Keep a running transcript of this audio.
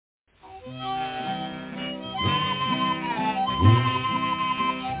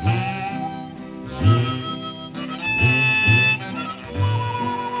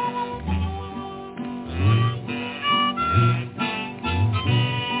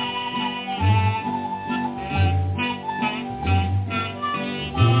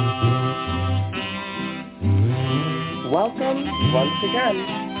once again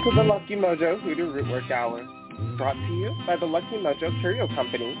to the Lucky Mojo Hoodoo Rootwork Hour, brought to you by the Lucky Mojo Curio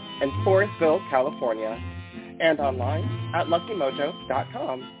Company in Forestville, California, and online at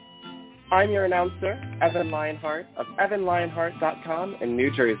luckymojo.com. I'm your announcer, Evan Lionheart of evanlionheart.com in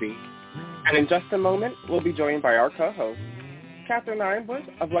New Jersey. And in just a moment, we'll be joined by our co-host, Catherine Ironwood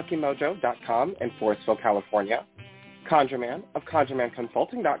of luckymojo.com in Forestville, California, ConjureMan of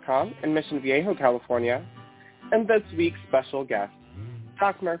ConjureManConsulting.com in Mission Viejo, California, and this week's special guest,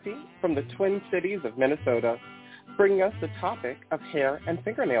 Doc Murphy from the Twin Cities of Minnesota, bringing us the topic of hair and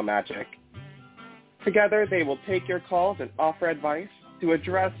fingernail magic. Together, they will take your calls and offer advice to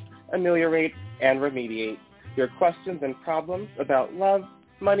address, ameliorate, and remediate your questions and problems about love,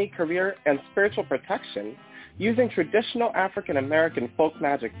 money, career, and spiritual protection using traditional African-American folk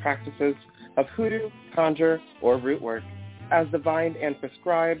magic practices of hoodoo, conjure, or rootwork, as divined and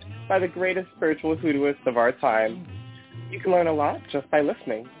prescribed by the greatest spiritual hoodooists of our time. You can learn a lot just by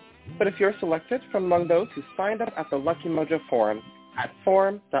listening. But if you're selected from among those who signed up at the Lucky Mojo Forum at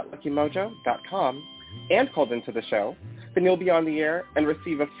forum.luckymojo.com and called into the show, then you'll be on the air and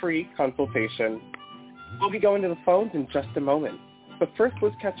receive a free consultation. We'll be going to the phones in just a moment. But first,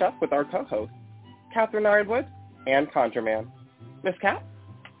 let's catch up with our co-hosts, Catherine Ironwood and ConjureMan. Miss Cat?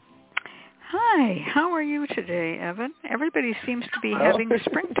 Hi, how are you today, Evan? Everybody seems to be having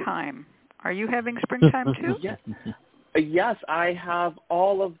springtime. Are you having springtime too? Yes, I have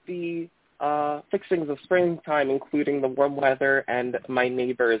all of the fixings of springtime, including the warm weather and my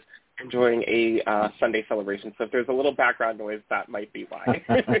neighbors enjoying a Sunday celebration. So if there's a little background noise, that might be why.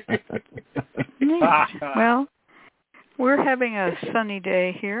 Well, we're having a sunny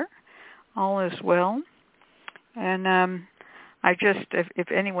day here. All is well. And I just,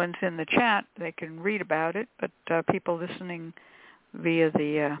 if anyone's in the chat, they can read about it, but people listening via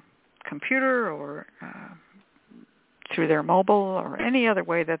the computer or through their mobile or any other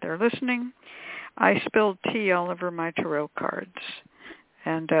way that they're listening, I spilled tea all over my tarot cards.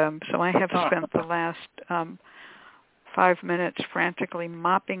 And so I have spent the last 5 minutes frantically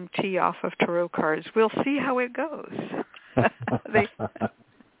mopping tea off of tarot cards. We'll see how it goes.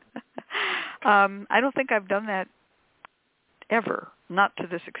 I don't think I've done that ever, not to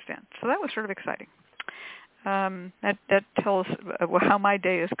this extent. So that was sort of exciting. That tells how my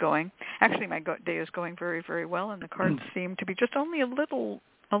day is going. Actually, my day is going very, very well, and the cards seem to be just only a little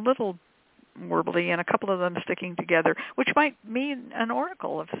warbly, and a couple of them sticking together, which might mean an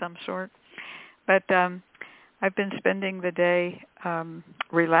oracle of some sort. But I've been spending the day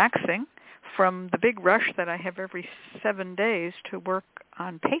relaxing from the big rush that I have every 7 days to work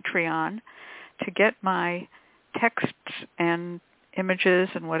on Patreon to get my texts and images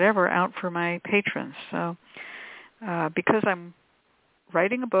and whatever out for my patrons. So because I'm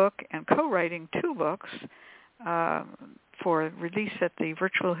writing a book and co-writing 2 books for release at the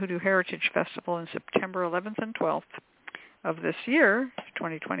Virtual Hoodoo Heritage Festival in September 11th and 12th of this year,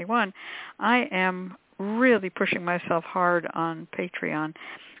 2021, I am really pushing myself hard on Patreon.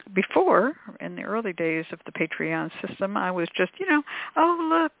 Before, in the early days of the Patreon system, I was just, oh,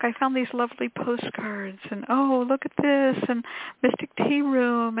 look, I found these lovely postcards, and oh, look at this, and Mystic Tea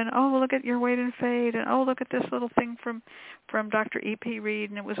Room, and oh, look at Your Wait and Fade, and oh, look at this little thing from Dr. E.P.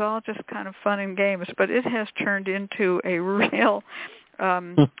 Reed, and it was all just kind of fun and games, but it has turned into a real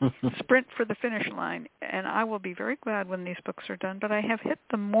sprint for the finish line, and I will be very glad when these books are done, but I have hit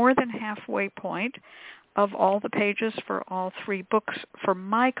the more than halfway point of all the pages for all 3 books for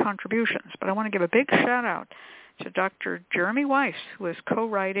my contributions. But I want to give a big shout-out to Dr. Jeremy Weiss, who is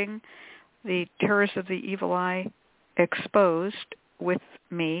co-writing The Terrors of the Evil Eye Exposed with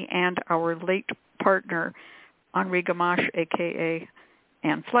me and our late partner, Henri Gamache, a.k.a.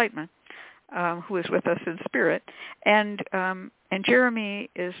 Ann Flightman, who is with us in spirit. And Jeremy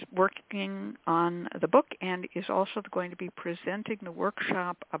is working on the book and is also going to be presenting the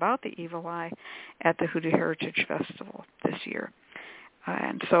workshop about the evil eye at the Hoodoo Heritage Festival this year.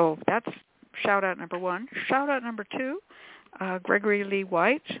 And so that's shout-out number 1. Shout-out number 2, Gregory Lee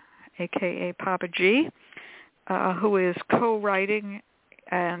White, a.k.a. Papa G, who is co-writing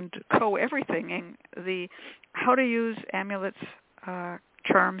and co-everythinging the How to Use Amulets,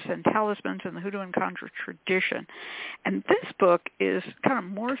 Charms and Talismans in the Hoodoo and Conjure Tradition. And this book is kind of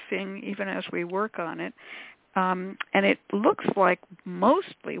morphing even as we work on it. And it looks like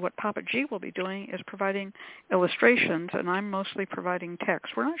mostly what Papa G will be doing is providing illustrations, and I'm mostly providing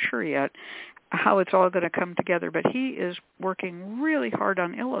text. We're not sure yet how it's all going to come together, but he is working really hard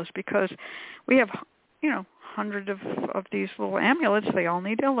on illos because we have, hundreds of these little amulets. They all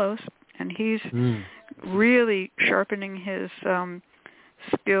need illos, and he's really sharpening his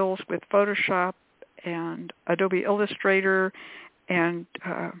skills with Photoshop and Adobe Illustrator, and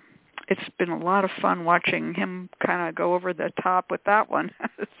it's been a lot of fun watching him kind of go over the top with that one.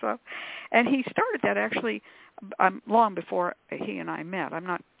 So, and he started that actually long before he and I met. I'm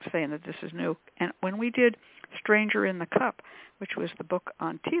not saying that this is new. And when we did Stranger in the Cup, which was the book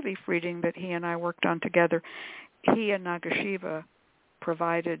on tea leaf reading that he and I worked on together, he and Nagashiva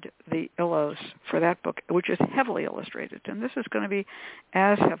provided the illos for that book, which is heavily illustrated. And this is going to be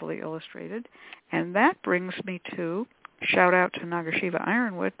as heavily illustrated. And that brings me to shout out to Nagashiva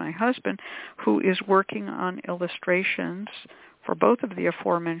Ironwood, my husband, who is working on illustrations for both of the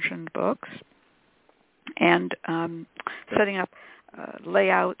aforementioned books and setting up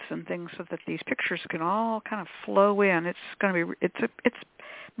layouts and things so that these pictures can all kind of flow in. It's going to be it's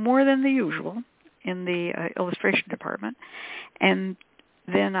more than the usual in the illustration department. And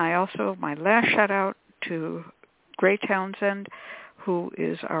then I also, my last shout out to Gray Townsend, who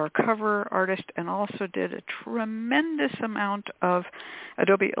is our cover artist and also did a tremendous amount of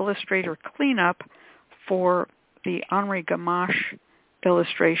Adobe Illustrator cleanup for the Henri Gamache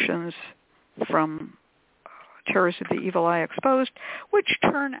illustrations from Terrors of the Evil Eye Exposed, which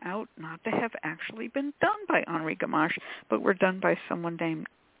turn out not to have actually been done by Henri Gamache, but were done by someone named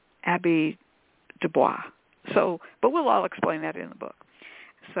Abby Dubois. So, but we'll all explain that in the book.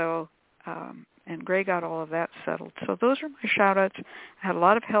 So, and Gray got all of that settled. So those are my shout-outs. I had a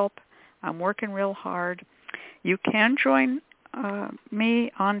lot of help. I'm working real hard. You can join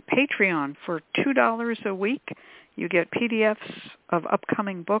me on Patreon for $2 a week. You get PDFs of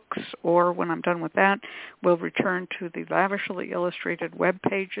upcoming books, or when I'm done with that, we'll return to the lavishly illustrated web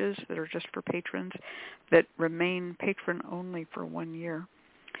pages that are just for patrons that remain patron-only for 1 year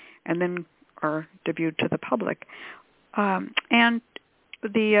and then are debuted to the public. And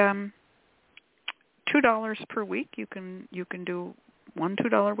the $2 per week, you can do one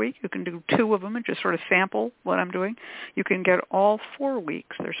 $2 week. You can do 2 of them and just sort of sample what I'm doing. You can get all 4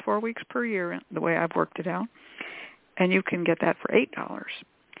 weeks. There's 4 weeks per year, the way I've worked it out. And you can get that for $8.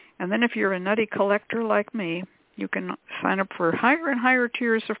 And then if you're a nutty collector like me, you can sign up for higher and higher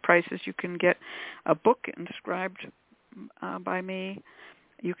tiers of prices. You can get a book inscribed by me.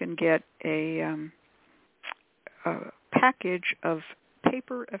 You can get a package of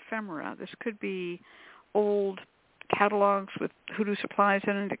paper ephemera. This could be old catalogs with Hoodoo supplies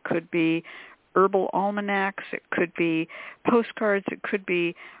in it. It could be herbal almanacs. It could be postcards. It could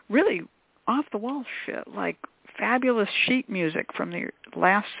be really off-the-wall shit like fabulous sheet music from the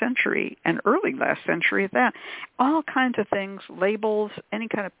last century and early last century at that. All kinds of things, labels, any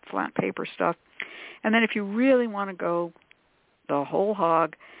kind of flat paper stuff. And then if you really want to go the whole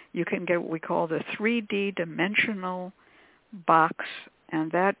hog, you can get what we call the 3D dimensional box,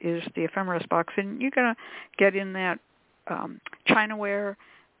 and that is the ephemeris box. And you're going to get in that Chinaware,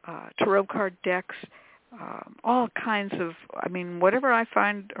 tarot card decks, all kinds of, whatever I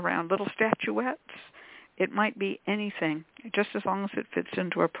find around, little statuettes. It might be anything, just as long as it fits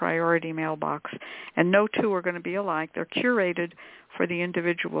into a priority mailbox. And no two are going to be alike. They're curated for the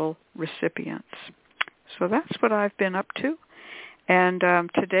individual recipients. So that's what I've been up to. And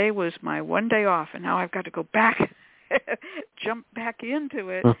today was my 1 day off, and now I've got to go back, jump back into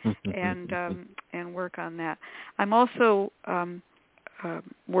it, and work on that. I'm also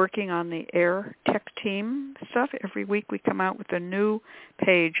working on the Air Tech Team stuff. Every week we come out with a new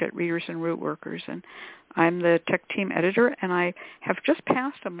page at Readers and Rootworkers, and I'm the Tech Team editor, and I have just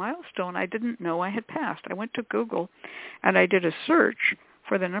passed a milestone I didn't know I had passed. I went to Google, and I did a search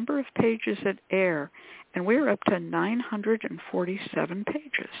for the number of pages at Air, and we're up to 947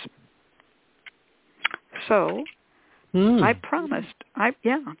 pages. So I promised,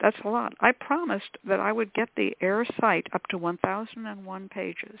 that's a lot. I promised that I would get the Air site up to 1,001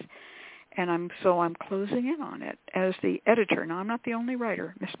 pages, and I'm closing in on it as the editor. Now, I'm not the only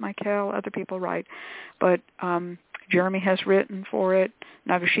writer. Miss Michael, other people write, but Jeremy has written for it,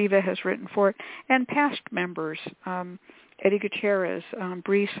 Nagashiva has written for it, and past members, Eddie Gutierrez,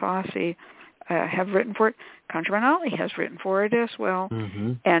 Bree Saucy, have written for it. Conjuran Ali has written for it as well.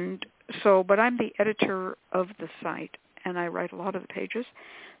 Mm-hmm. And so, but I'm the editor of the site, and I write a lot of the pages.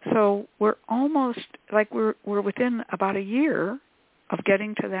 So we're almost, we're within about a year of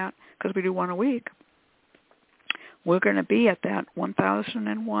getting to that, because we do one a week. We're going to be at that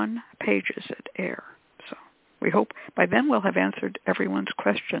 1,001 pages at Air. So we hope by then we'll have answered everyone's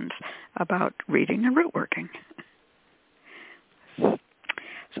questions about reading and rootworking.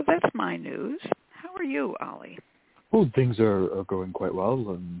 So that's my news. How are you, Ollie? Well, things are going quite well.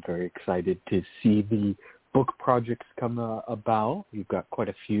 I'm very excited to see the book projects come about. You've got quite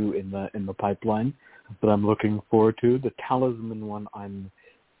a few in the pipeline that I'm looking forward to. The Talisman one I'm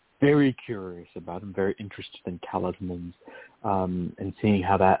very curious about. I'm very interested in talismans and seeing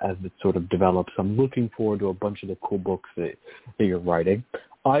how that as it sort of develops. I'm looking forward to a bunch of the cool books that you're writing.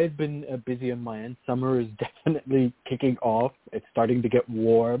 I've been busy on my end. Summer is definitely kicking off. It's starting to get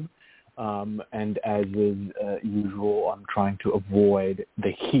warm. And as is usual, I'm trying to avoid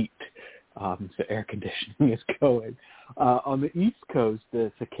the heat. So air conditioning is going. On the East Coast,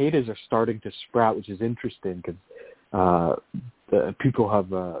 the cicadas are starting to sprout, which is interesting because the people have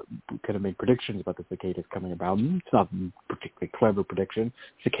kind of made predictions about the cicadas coming about. It's not a particularly clever prediction.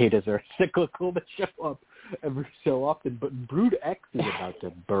 Cicadas are cyclical. They show up every so often. But Brood X is about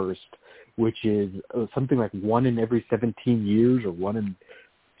to burst, which is something like 1 in every 17 years or 1 in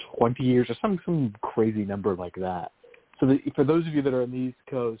 20 years or some crazy number like that. So for those of you that are on the East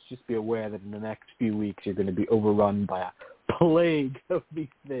Coast, just be aware that in the next few weeks you're going to be overrun by a plague of these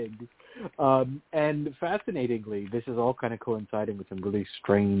things. And fascinatingly, this is all kind of coinciding with some really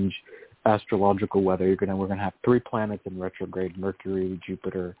strange astrological weather. We're going to have 3 planets in retrograde: Mercury,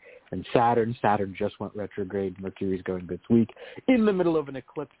 Jupiter, and Saturn. Saturn just went retrograde. Mercury's going this week in the middle of an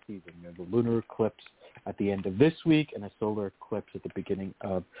eclipse season. You have the lunar eclipse at the end of this week and a solar eclipse at the beginning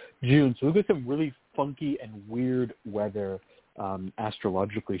of June. So we've got some really funky and weird weather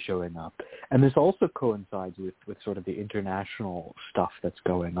astrologically showing up. And this also coincides with sort of the international stuff that's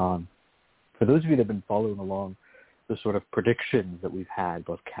going on. For those of you that have been following along the sort of predictions that we've had,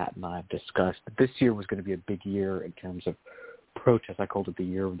 both Kat and I have discussed, that this year was going to be a big year in terms of protest. I called it the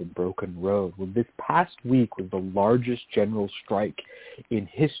year of the broken road. Well, this past week was the largest general strike in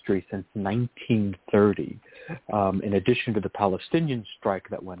history since 1930. In addition to the Palestinian strike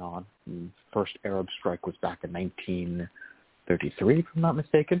that went on, the first Arab strike was back in 1933, if I'm not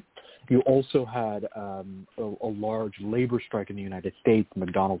mistaken. You also had a large labor strike in the United States.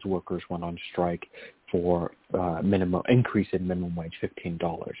 McDonald's workers went on strike for increase in minimum wage, $15.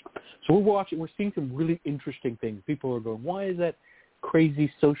 So we're seeing some really interesting things. People are going, why is that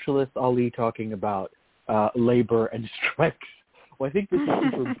crazy socialist Ali talking about labor and strikes? Well, I think this is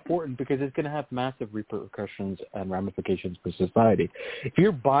super important because it's going to have massive repercussions and ramifications for society. If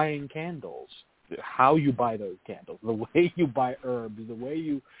you're buying candles, how you buy those candles, the way you buy herbs, the way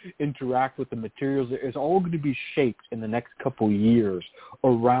you interact with the materials, is all going to be shaped in the next couple of years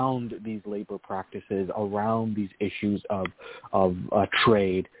around these labor practices, around these issues of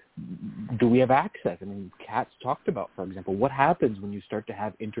trade. Do we have access? I mean, Kat's talked about, for example, what happens when you start to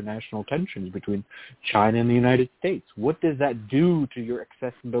have international tensions between China and the United States? What does that do to your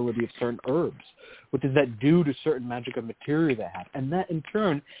accessibility of certain herbs? What does that do to certain magical material they have? And that, in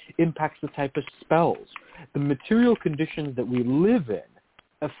turn, impacts the type of spells. The material conditions that we live in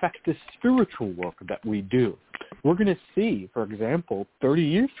affect the spiritual work that we do. We're going to see, for example, 30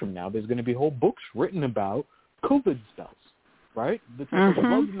 years from now, there's going to be whole books written about COVID spells. Right? The type of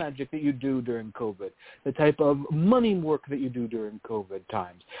love magic that you do during COVID, the type of money work that you do during COVID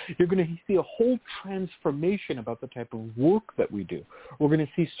times. You're going to see a whole transformation about the type of work that we do. We're going to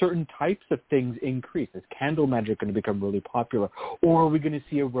see certain types of things increase. Is candle magic going to become really popular? Or are we going to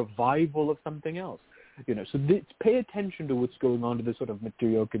see a revival of something else? So pay attention to what's going on to the sort of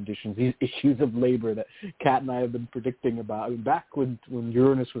material conditions, these issues of labor that Kat and I have been predicting about. I mean, back when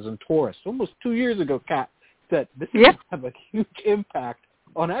Uranus was in Taurus, almost 2 years ago, Kat said this is going to have a huge impact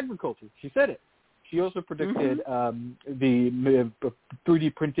on agriculture. She said it. She also predicted the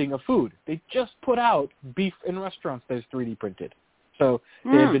 3D printing of food. They just put out beef in restaurants that is 3D printed. So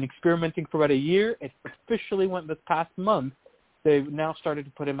they have been experimenting for about a year. It officially went this past month. They've now started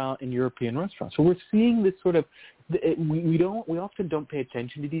to put them out in European restaurants. So we're seeing this sort of we often don't pay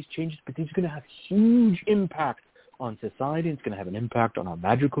attention to these changes, but these are going to have huge impact on society. It's going to have an impact on our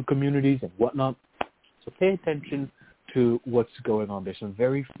magical communities and whatnot. So pay attention to what's going on. There's some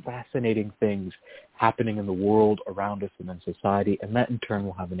very fascinating things happening in the world around us and in society, and that in turn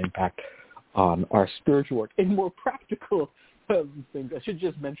will have an impact on our spiritual work. In more practical things, I should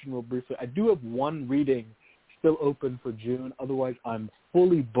just mention real briefly, I do have one reading still open for June. Otherwise, I'm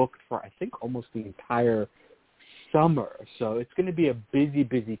fully booked for, I think, almost the entire summer. So it's going to be a busy,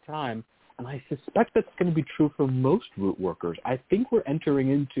 busy time. And I suspect that's going to be true for most root workers. I think we're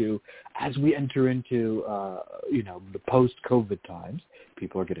entering into, as we enter into, the post-COVID times,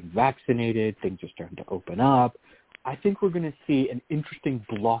 people are getting vaccinated, things are starting to open up. I think we're going to see an interesting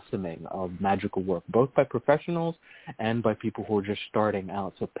blossoming of magical work, both by professionals and by people who are just starting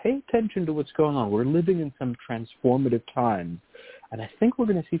out. So pay attention to what's going on. We're living in some transformative times, and I think we're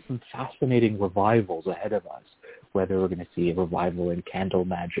going to see some fascinating revivals ahead of us, whether we're going to see a revival in candle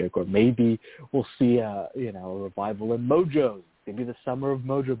magic, or maybe we'll see a revival in Mojo, maybe the summer of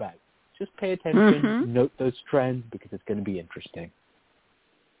Mojo bags. Just pay attention, note those trends, because it's going to be interesting.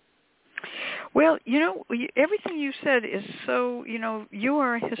 Well, everything you said is so, you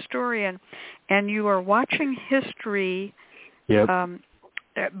are a historian and you are watching history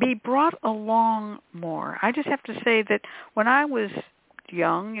be brought along more. I just have to say that when I was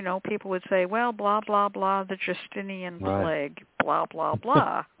young, people would say, well, blah, blah, blah, the Justinian plague, blah, blah,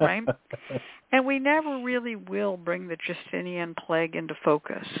 blah, right? And we never really will bring the Justinian plague into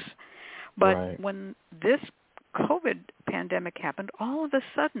focus. But when this COVID pandemic happened, all of a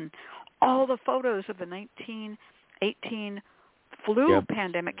sudden, all the photos of the 1918 flu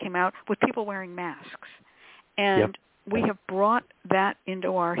pandemic came out with people wearing masks. And we have brought that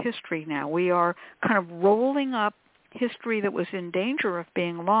into our history now. We are kind of rolling up history that was in danger of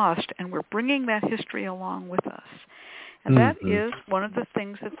being lost, and we're bringing that history along with us. And that is one of the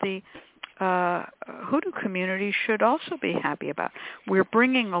things that the Hoodoo community should also be happy about. We're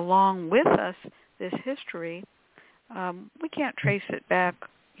bringing along with us this history. We can't trace it back,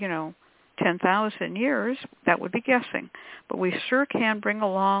 10,000 years. That would be guessing. But we sure can bring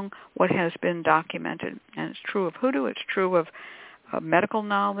along what has been documented. And it's true of Hoodoo. It's true of medical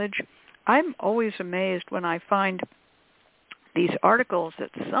knowledge. I'm always amazed when I find these articles that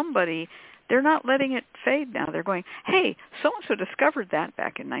somebody, they're not letting it fade now. They're going, hey, so-and-so discovered that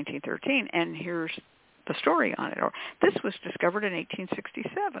back in 1913, and here's the story on it. Or this was discovered in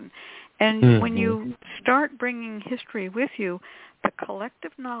 1867. And when you start bringing history with you, the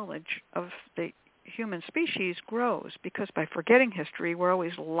collective knowledge of the human species grows, because by forgetting history, we're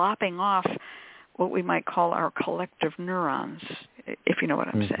always lopping off what we might call our collective neurons, if you know what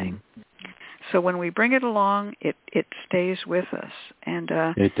I'm saying. So when we bring it along, it stays with us, and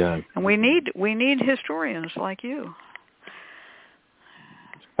it does. And we need historians like you.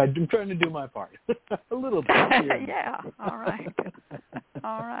 I'm trying to do my part a little bit. Yeah. All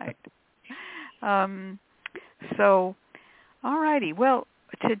right. So, all righty. Well,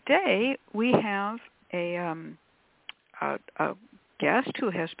 today we have a guest who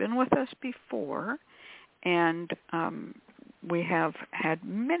has been with us before, and we have had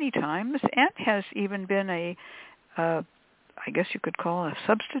many times, and has even been I guess you could call a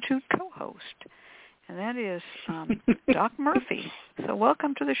substitute co-host, and that is Doc Murphy. So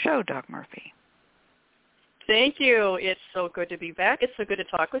welcome to the show, Doc Murphy. Thank you. It's so good to be back. It's so good to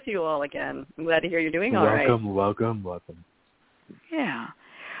talk with you all again. I'm glad to hear you're doing all right. Welcome. Yeah.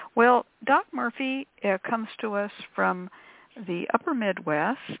 Well, Doc Murphy comes to us from the upper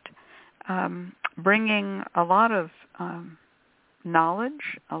Midwest, bringing a lot of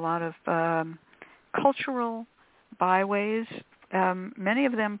knowledge, a lot of cultural byways, many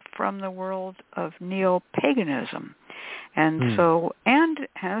of them from the world of neo-paganism. And so, and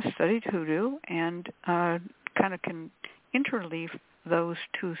has studied Hoodoo and kind of can interleave those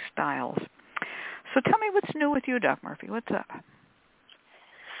two styles. So tell me what's new with you, Doc Murphy. What's up?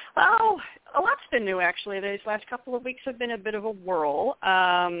 Oh, a lot's been new, actually. These last couple of weeks have been a bit of a whirl.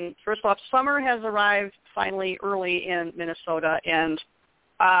 First off, summer has arrived finally early in Minnesota, and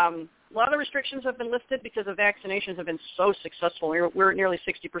a lot of the restrictions have been lifted because the vaccinations have been so successful. We're at nearly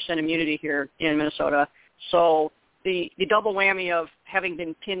 60% immunity here in Minnesota. So the double whammy of having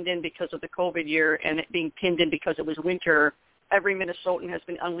been pinned in because of the COVID year and it being pinned in because it was winter, every Minnesotan has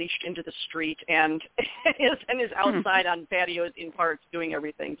been unleashed into the street and is outside on patios in parks doing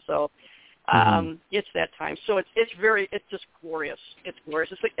everything. So it's that time. So it's just glorious. It's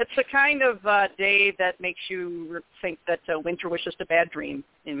glorious. It's the kind of day that makes you think that winter was just a bad dream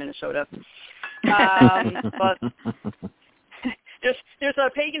in Minnesota. But there's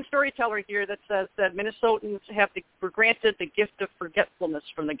a pagan storyteller here that says that Minnesotans were granted the gift of forgetfulness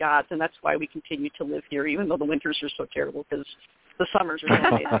from the gods, and that's why we continue to live here, even though the winters are so terrible, because the summers are so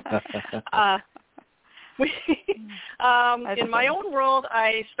amazing. In my own world,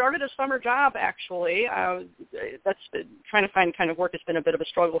 I started a summer job, actually. That's trying to find kind of work has been a bit of a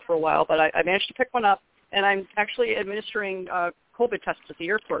struggle for a while, but I managed to pick one up, and I'm actually administering COVID tests at the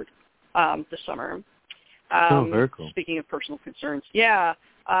airport this summer. Very cool. Speaking of personal concerns. Yeah.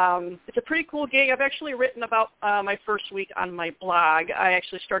 It's a pretty cool gig. I've actually written about my first week on my blog. I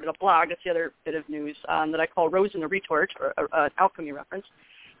actually started a blog. That's the other bit of news that I call Rose and the Retort, or alchemy reference.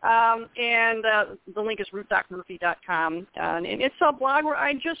 And the link is root.murphy.com. And it's a blog where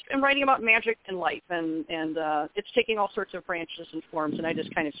I just am writing about magic and life. And it's taking all sorts of branches and forms, and I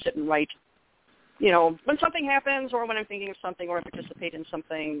just kind of sit and write, when something happens, or when I'm thinking of something, or I participate in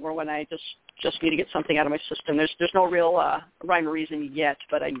something, or when I just need to get something out of my system. There's no real rhyme or reason yet,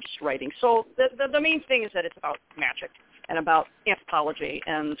 but I'm just writing. So the main thing is that it's about magic and about anthropology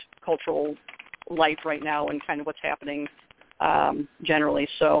and cultural life right now and kind of what's happening generally.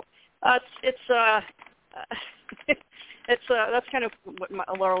 So it's that's kind of what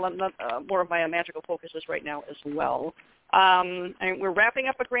more of my magical focus is right now as well. And we're wrapping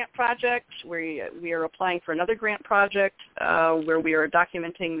up a grant project. We are applying for another grant project where we are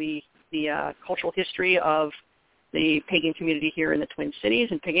documenting the cultural history of the pagan community here in the Twin Cities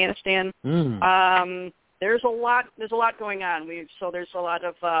in Paganistan. There's a lot going on. So there's a lot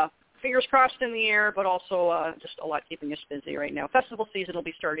of fingers crossed in the air, but also just a lot keeping us busy right now. Festival season will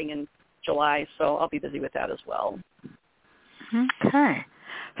be starting in July, so I'll be busy with that as well. Okay.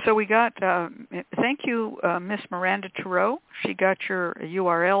 So we got, thank you, Miss Miranda Turow. She got your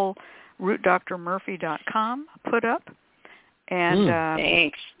URL, rootdrmurphy.com, put up. And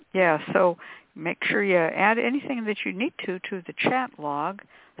thanks. Yeah, so make sure you add anything that you need to the chat log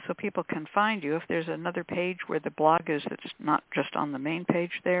so people can find you. If there's another page where the blog is that's not just on the main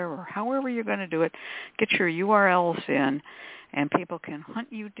page there, or however you're going to do it, get your URLs in, and people can hunt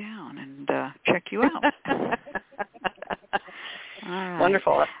you down and check you out. All right.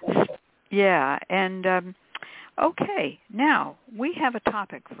 Wonderful. Yeah, and okay, now we have a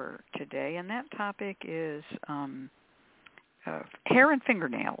topic for today, and that topic is hair and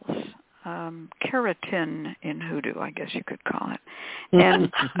fingernails, keratin in Hoodoo, I guess you could call it.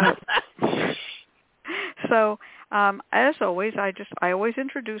 And so, as always, I always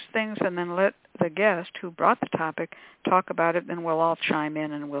introduce things and then let the guest who brought the topic talk about it, then we'll all chime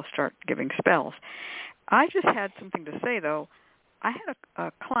in and we'll start giving spells. I just had something to say, though. I had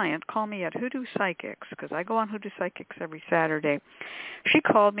a client call me at Hoodoo Psychics, because I go on Hoodoo Psychics every Saturday. She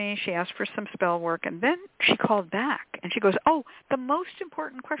called me, she asked for some spell work, and then she called back, and she goes, oh, the most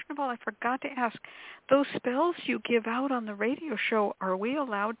important question of all, I forgot to ask, those spells you give out on the radio show, are we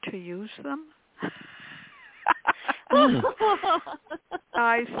allowed to use them?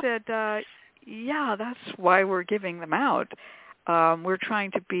 I said, yeah, that's why we're giving them out. We're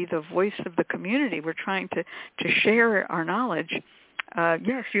trying to be the voice of the community. We're trying to share our knowledge.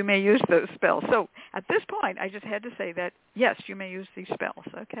 Yes, you may use those spells. So at this point, I just had to say that, yes, you may use these spells,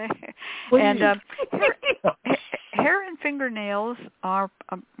 okay? And hair and fingernails are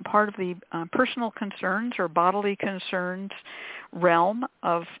part of the personal concerns or bodily concerns realm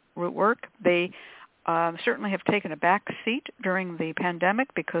of Rootwork. They certainly have taken a back seat during the pandemic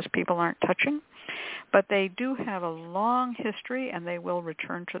because people aren't touching. But they do have a long history, and they will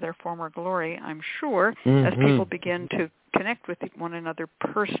return to their former glory, I'm sure, as people begin to connect with one another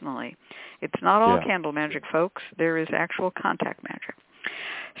personally. It's not all candle magic, folks. There is actual contact magic.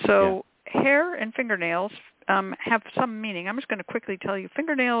 So hair and fingernails have some meaning. I'm just going to quickly tell you.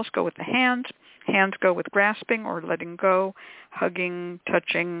 Fingernails go with the hands. Hands go with grasping or letting go, hugging,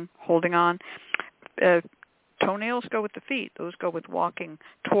 touching, holding on. Toenails go with the feet. Those go with walking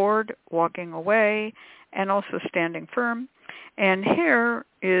toward, walking away, and also standing firm. And hair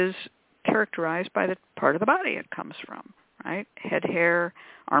is characterized by the part of the body it comes from, right? Head hair,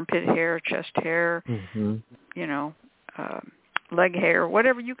 armpit hair, chest hair, leg hair,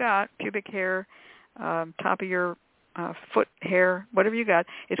 whatever you got, pubic hair, top of your foot hair, whatever you got,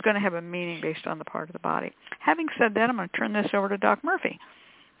 it's going to have a meaning based on the part of the body. Having said that, I'm going to turn this over to Doc Murphy.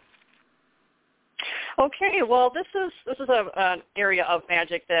 Okay, well, this is an area of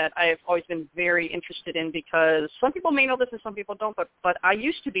magic that I've always been very interested in, because some people may know this and some people don't, but I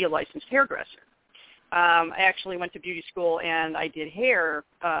used to be a licensed hairdresser. I actually went to beauty school, and I did hair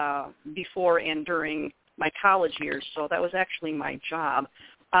before and during my college years, so that was actually my job.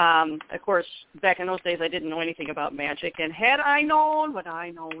 Of course, back in those days, I didn't know anything about magic, and had I known what I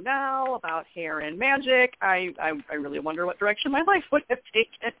know now about hair and magic, I really wonder what direction my life would have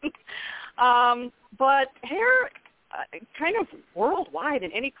taken. But hair, kind of worldwide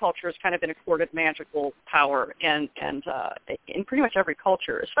in any culture, has kind of been accorded magical power, and in pretty much every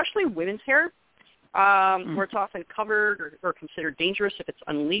culture, especially women's hair. Where it's often covered or considered dangerous if it's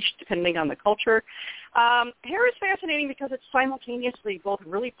unleashed, depending on the culture. Hair is fascinating because it's simultaneously both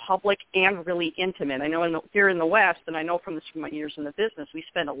really public and really intimate. I know here in the West, and I know from my years in the business, we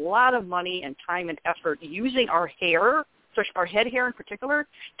spend a lot of money and time and effort using our hair, especially our head hair in particular,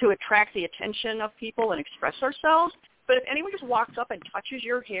 to attract the attention of people and express ourselves. But if anyone just walks up and touches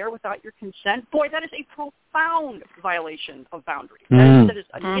your hair without your consent, boy, that is a profound violation of boundaries. That is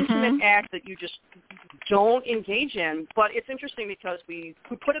an intimate act that you just don't engage in. But it's interesting because we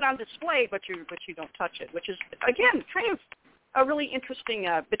put it on display, but you don't touch it, which is, again, kind of a really interesting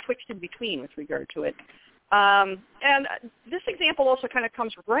betwixt and between with regard to it. And this example also kind of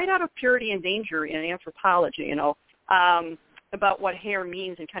comes right out of Purity and Danger in anthropology, about what hair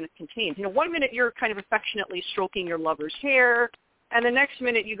means and kind of contains. 1 minute you're kind of affectionately stroking your lover's hair, and the next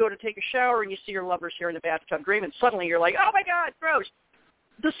minute you go to take a shower and you see your lover's hair in the bathtub drain, and suddenly you're like, oh my God, gross.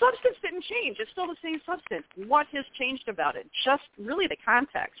 the substance didn't change. It's still the same substance. What has changed about it? Just really the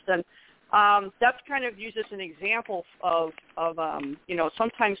context. And that's kind of used as an example of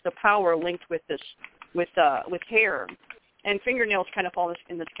sometimes the power linked with this, with hair. And fingernails kind of fall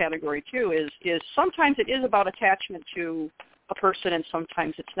in this category too, is sometimes it is about attachment to a person and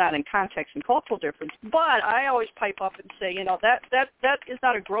sometimes it's not, in context and cultural difference. But I always pipe up and say, that is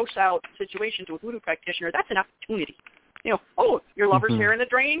not a gross out situation to a hoodoo practitioner. That's an opportunity. Your lover's hair in the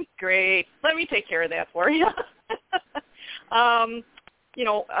drain? Great. Let me take care of that for you.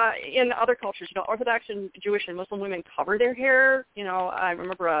 In other cultures, Orthodox and Jewish and Muslim women cover their hair. I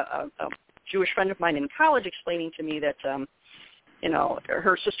remember a Jewish friend of mine in college explaining to me that,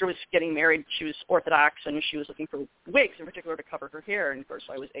 her sister was getting married. She was Orthodox, and she was looking for wigs in particular to cover her hair. And, of course,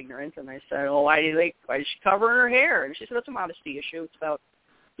 I was ignorant, and I said, why does she cover her hair? And she said, it's a modesty issue. It's about,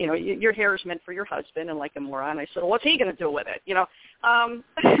 your hair is meant for your husband, and like a moron, I said, well, what's he going to do with it?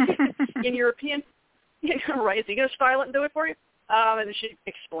 In European, right, is he going to style it and do it for you? And she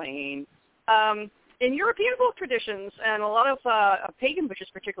explained. In European folk traditions, and a lot of pagan witches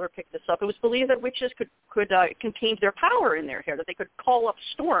in particular picked this up, it was believed that witches could contain their power in their hair, that they could call up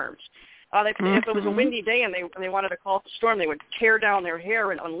storms. If it was a windy day and they wanted to call up a storm, they would tear down their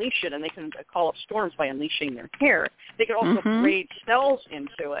hair and unleash it, and they can call up storms by unleashing their hair. They could also braid spells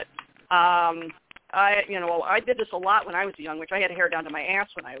into it. I did this a lot when I was young, which I had hair down to my ass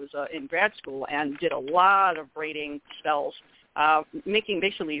when I was in grad school, and did a lot of braiding spells, making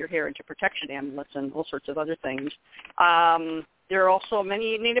basically your hair into protection amulets and all sorts of other things. There are also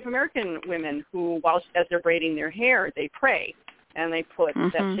many Native American women who, as they're braiding their hair, they pray, and they put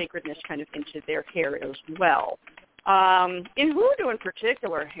that sacredness kind of into their hair as well. In Hoodoo in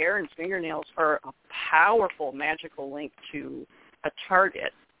particular, hair and fingernails are a powerful magical link to a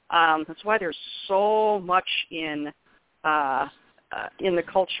target. That's why there's so much in the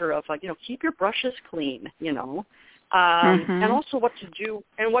culture of keep your brushes clean, and also what to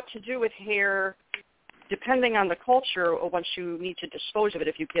do with hair, depending on the culture, or once you need to dispose of it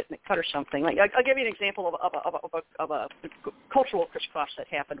if you get in a cut or something. Like I'll give you an example of a cultural crisscross that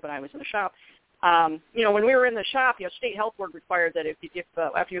happened when I was in the shop. When we were in the shop, state health board required that if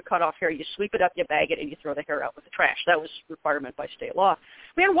after you cut off hair, you sweep it up, you bag it, and you throw the hair out with the trash. That was requirement by state law.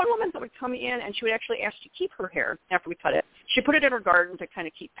 We had one woman that would come in, and she would actually ask to keep her hair after we cut it. She put it in her garden to kind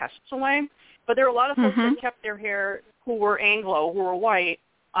of keep pests away. But there were a lot of folks that kept their hair who were Anglo, who were white,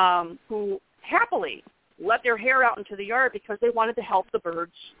 who happily let their hair out into the yard because they wanted to help the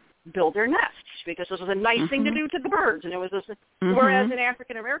birds build their nests, because this was a nice thing to do to the birds. And it was this, whereas in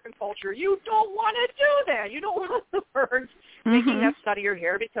African American culture, you don't want to do that. You don't want the birds making nests out of your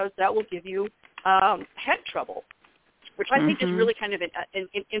hair, because that will give you head trouble, which I think is really kind of an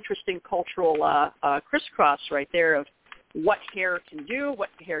interesting cultural crisscross right there of what hair can do, what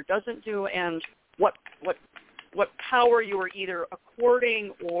hair doesn't do, and what power you are either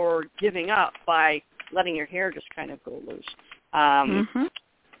according or giving up by letting your hair just kind of go loose.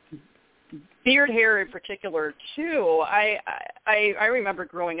 Beard hair in particular, too. I remember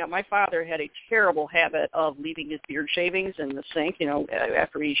growing up, my father had a terrible habit of leaving his beard shavings in the sink,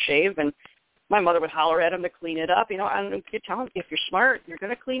 after he shaved, and my mother would holler at him to clean it up. And you tell him, if you're smart, you're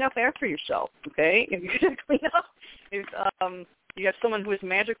going to clean up after yourself, okay? If you're going to clean up, if you have someone who is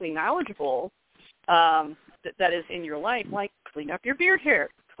magically knowledgeable that is in your life, like clean up your beard hair,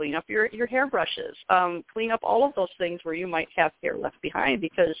 clean up your hairbrushes, clean up all of those things where you might have hair left behind,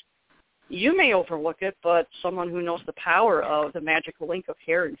 because you may overlook it, but someone who knows the power of the magical link of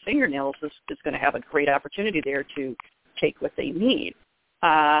hair and fingernails is going to have a great opportunity there to take what they need.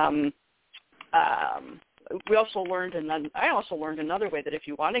 We also learned, I also learned another way, that if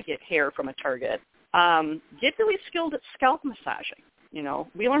you want to get hair from a target, get really skilled at scalp massaging.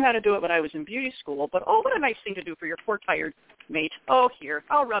 We learned how to do it when I was in beauty school, but what a nice thing to do for your poor tired mate. Here,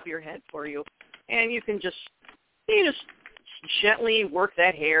 I'll rub your head for you, and you just gently work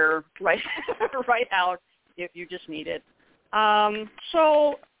that hair right out if you just need it.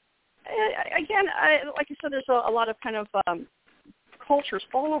 So again, like I said, there's a lot of kind of cultures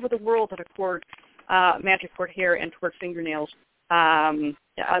all over the world that accord magic toward hair and toward fingernails. Like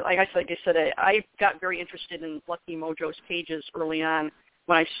I said, I got very interested in Lucky Mojo's pages early on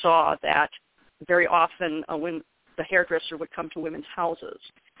when I saw that very often when the hairdresser would come to women's houses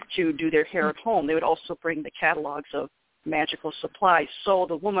to do their hair at home, they would also bring the catalogs of magical supplies. So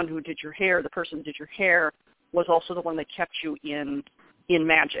the woman who did your hair, the person who did your hair, was also the one that kept you in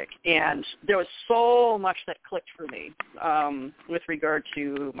magic. And there was so much that clicked for me with regard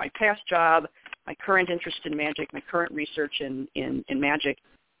to my past job, my current interest in magic, my current research in magic,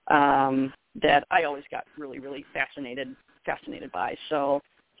 that I always got really, really fascinated fascinated by. So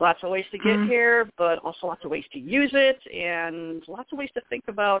lots of ways to get hair, but also lots of ways to use it, and lots of ways to think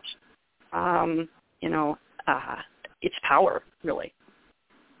about, its power, really.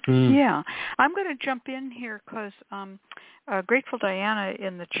 Yeah. I'm going to jump in here because Grateful Diana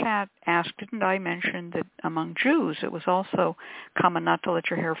in the chat asked, didn't I mention that among Jews it was also common not to let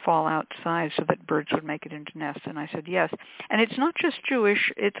your hair fall outside so that birds would make it into nests? And I said yes. And it's not just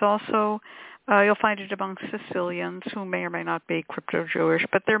Jewish. It's also, you'll find it among Sicilians who may or may not be crypto-Jewish,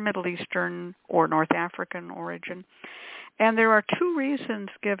 but they're Middle Eastern or North African origin. And there are two reasons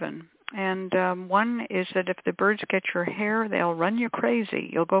given. And one is that if the birds get your hair, they'll run you crazy.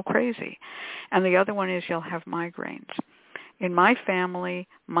 You'll go crazy. And the other one is you'll have migraines. In my family,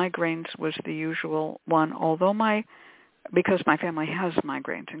 migraines was the usual one, although because my family has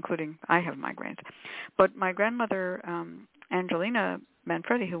migraines, including I have migraines. But my grandmother, Angelina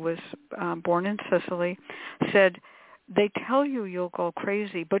Manfredi, who was born in Sicily, said, they tell you you'll go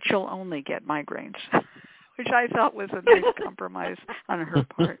crazy, but you'll only get migraines. Which I thought was a nice compromise on her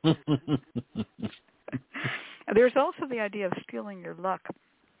part. There's also the idea of stealing your luck.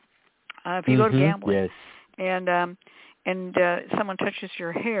 If you go to gambling and someone touches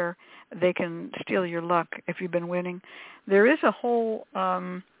your hair, they can steal your luck if you've been winning. There is a whole,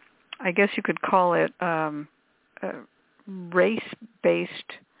 I guess you could call it race-based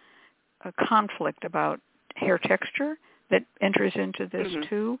conflict about hair texture that enters into this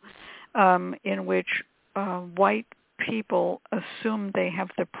too, in which white people assume they have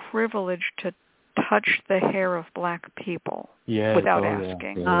the privilege to touch the hair of black people without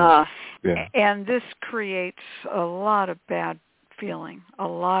asking. And this creates a lot of bad feeling.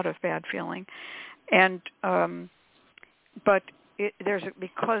 And but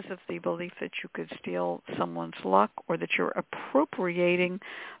because of the belief that you could steal someone's luck or that you're appropriating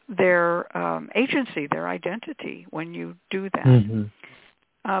their agency, their identity when you do that.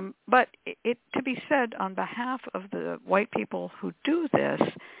 But it to be said on behalf of the white people who do this,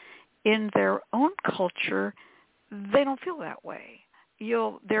 in their own culture, they don't feel that way.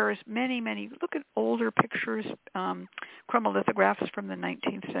 There's many, look at older pictures, chromolithographs from the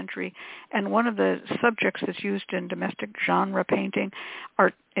 19th century, and one of the subjects that's used in domestic genre painting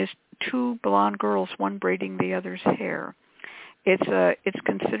is two blonde girls, one braiding the other's hair. It's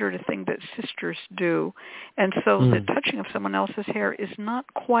considered a thing that sisters do, and so the touching of someone else's hair is not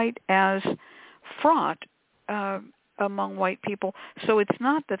quite as fraught among white people. So it's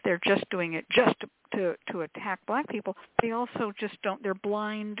not that they're just doing it just to attack black people. They also just they're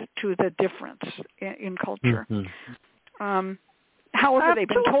blind to the difference in culture. However, they've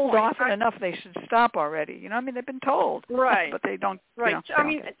been told often enough they should stop already. They've been told, right? But they don't. Right.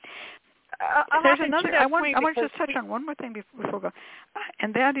 There's another. I want to just touch on one more thing before we go,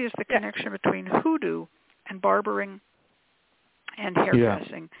 and that is the connection between hoodoo and barbering and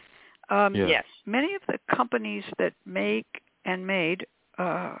hairdressing. Yes. Many of the companies that make and made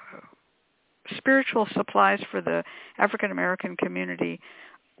spiritual supplies for the African American community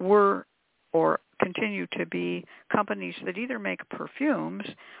were or continue to be companies that either make perfumes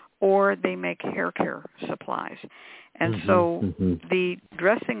or they make hair care supplies. And so the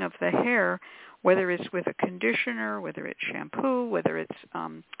dressing of the hair, whether it's with a conditioner, whether it's shampoo, whether it's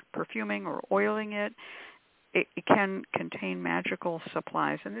perfuming or oiling it can contain magical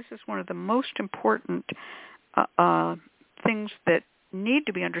supplies. And this is one of the most important things that need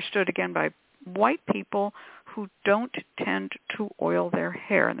to be understood, again, by white people who don't tend to oil their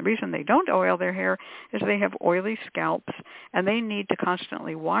hair. And the reason they don't oil their hair is they have oily scalps, and they need to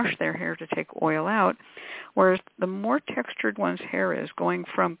constantly wash their hair to take oil out, whereas the more textured one's hair is, going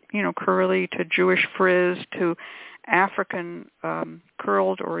from, curly to Jewish frizz to African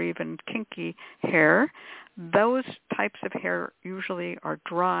curled or even kinky hair, those types of hair usually are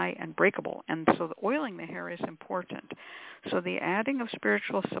dry and breakable, and so the oiling the hair is important. So the adding of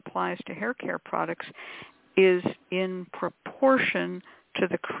spiritual supplies to hair care products is in proportion to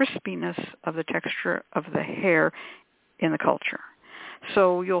the crispiness of the texture of the hair in the culture.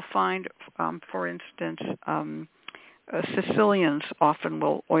 So you'll find, for instance, Sicilians often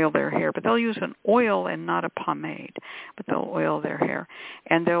will oil their hair, but they'll use an oil and not a pomade, but they'll oil their hair.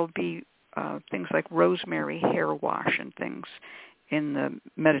 And there'll be things like rosemary hair wash and things in the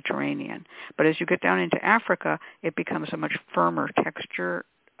Mediterranean. But as you get down into Africa, it becomes a much firmer texture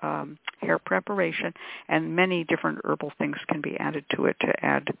hair preparation, and many different herbal things can be added to it to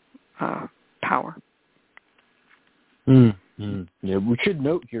add power. Yeah, we should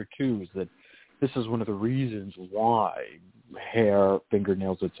note here, too, is that This is one of the reasons why hair,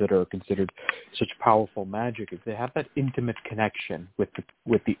 fingernails, etc., are considered such powerful magic, is they have that intimate connection with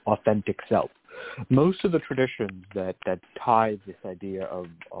the authentic self. Most of the traditions that tie this idea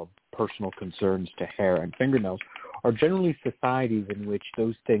of personal concerns to hair and fingernails are generally societies in which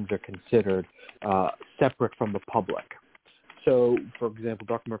those things are considered separate from the public. So, for example,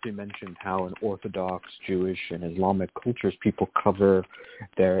 Dr. Murphy mentioned how in Orthodox, Jewish, and Islamic cultures, people cover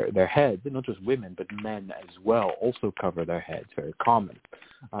their heads, and not just women, but men as well also cover their heads, very common.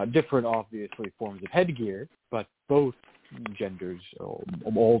 Different, obviously, forms of headgear, but both genders, or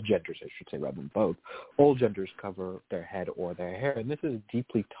all genders, I should say, rather than both, all genders cover their head or their hair. And this is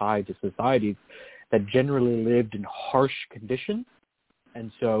deeply tied to societies that generally lived in harsh conditions. And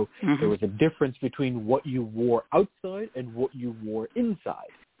so there was a difference between what you wore outside and what you wore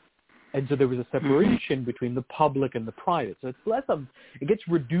inside. And so there was a separation between the public and the private. So it's less of, it gets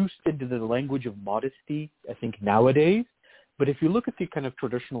reduced into the language of modesty, I think, nowadays. But if you look at the kind of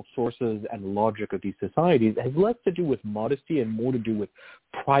traditional sources and logic of these societies, it has less to do with modesty and more to do with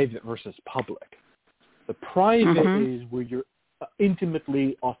private versus public. The private is where you're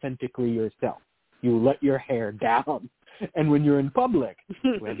intimately, authentically yourself. You let your hair down. And when you're in public,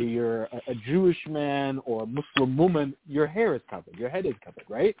 whether you're a Jewish man or a Muslim woman, your hair is covered. Your head is covered,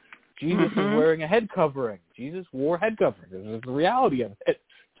 right? Jesus is wearing a head covering. Jesus wore head covering. This is the reality of it. It's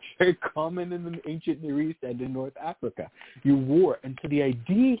very common in the ancient Near East and in North Africa. You wore. And so the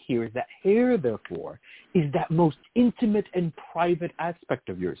idea here is that hair, therefore, is that most intimate and private aspect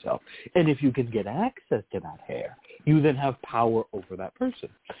of yourself. And if you can get access to that hair, you then have power over that person.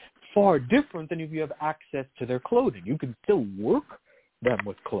 Far different than if you have access to their clothing. You can still work them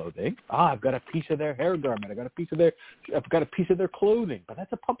with clothing. I've got a piece of their hair garment. I've got a piece of their clothing. But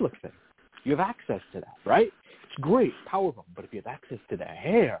that's a public thing. You have access to that, right? It's great, powerful. But if you have access to their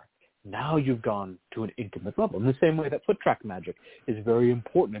hair, now you've gone to an intimate level. In the same way that foot track magic is very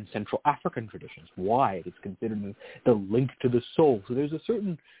important in Central African traditions. Why? It's considered the link to the soul. So there's a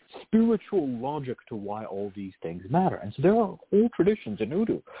certain spiritual logic to why all these things matter. And so there are whole traditions in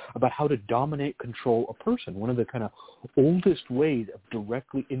Hoodoo about how to dominate, control a person. One of the kind of oldest ways of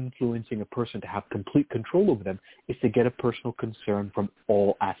directly influencing a person to have complete control over them is to get a personal concern from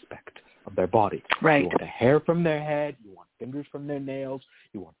all aspects of their body. Right. You want the hair from their head, you want fingers from their nails,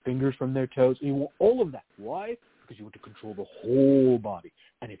 you want fingers from their toes, and you want all of that. Why? Because you want to control the whole body.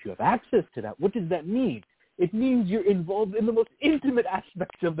 And if you have access to that, what does that mean? It means you're involved in the most intimate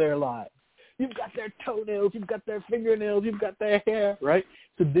aspects of their lives. You've got their toenails, you've got their fingernails, you've got their hair, right?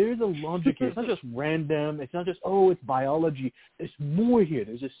 So there's a logic here. It's not just random. It's not just, it's biology. There's more here.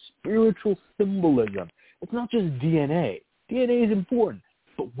 There's a spiritual symbolism. It's not just DNA. DNA is important.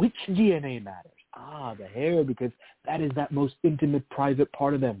 But which DNA matters? The hair, because that is that most intimate, private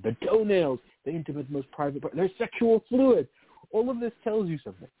part of them. The toenails, the intimate, most private part. Their sexual fluid. All of this tells you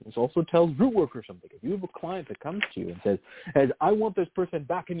something. This also tells Rootwork or something. If you have a client that comes to you and says, I want this person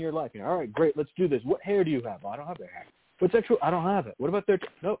back in your life. All right, great, let's do this. What hair do you have? I don't have their hair. What's sexual? I don't have it. What about their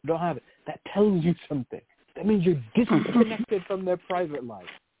no, don't have it. That tells you something. That means you're disconnected from their private life.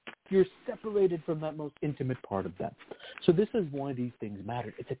 You're separated from that most intimate part of them. So this is why these things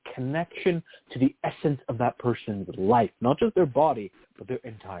matter. It's a connection to the essence of that person's life, not just their body, but their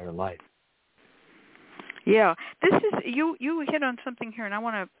entire life. Yeah, this is you hit on something here, and I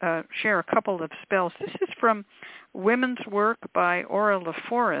want to share a couple of spells. This is from Women's Work by Aura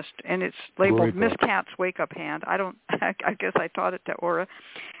LaForest, and it's labeled Miss Cat's Wake Up Hand. I guess I taught it to Aura.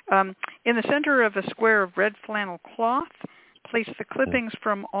 In the center of a square of red flannel cloth, place the clippings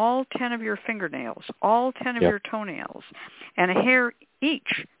from all 10 of your fingernails, all 10 of your toenails, and a hair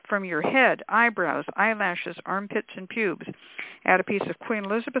each from your head, eyebrows, eyelashes, armpits, and pubes. Add a piece of Queen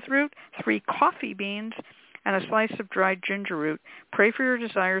Elizabeth root, 3 coffee beans, and a slice of dried ginger root. Pray for your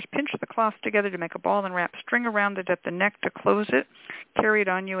desires. Pinch the cloth together to make a ball and wrap string around it at the neck to close it. Carry it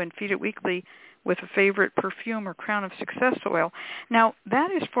on you and feed it weekly with a favorite perfume or Crown of Success oil. Now,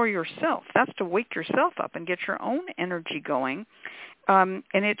 that is for yourself. That's to wake yourself up and get your own energy going. And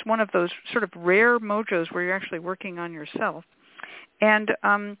it's one of those sort of rare mojos where you're actually working on yourself. And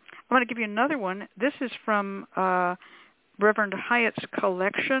I'm going to give you another one. This is from Reverend Hyatt's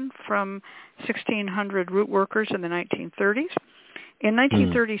collection from 1600 root workers in the 1930s. In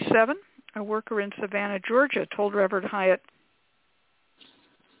 1937, a worker in Savannah, Georgia, told Reverend Hyatt,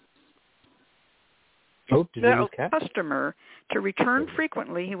 the customer to return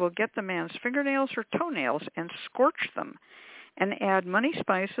frequently, he will get the man's fingernails or toenails and scorch them. and add money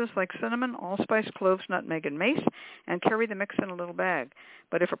spices like cinnamon, allspice, cloves, nutmeg, and mace, and carry the mix in a little bag.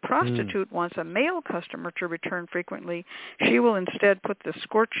 But if a prostitute wants a male customer to return frequently, she will instead put the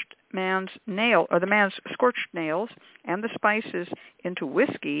scorched man's nail, or the man's scorched nails and the spices into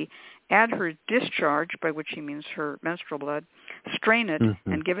whiskey, add her discharge, by which he means her menstrual blood, strain it,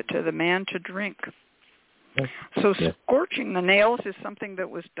 and give it to the man to drink. So scorching the nails is something that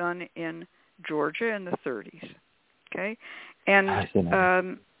was done in Georgia in the 30s. Okay, and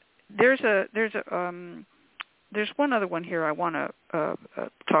there's one other one here I want to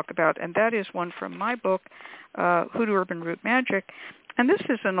talk about, and that is one from my book, Hoodoo Urban Root Magic, and this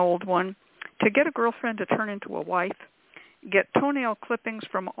is an old one. To get a girlfriend to turn into a wife, get toenail clippings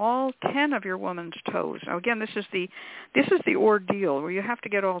from all 10 of your woman's toes. Now again, this is the ordeal where you have to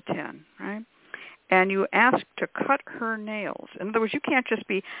get all 10, right? And you ask to cut her nails. In other words, you can't just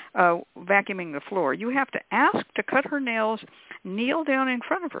be vacuuming the floor. You have to ask to cut her nails, kneel down in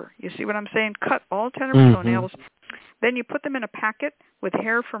front of her. You see what I'm saying? Cut all 10 of her toenails. Then you put them in a packet with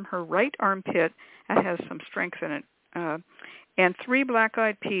hair from her right armpit. That has some strength in it. And 3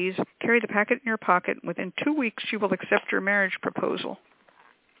 black-eyed peas. Carry the packet in your pocket. Within 2 weeks, she will accept your marriage proposal.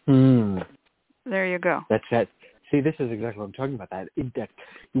 There you go. That's it. See, this is exactly what I'm talking about.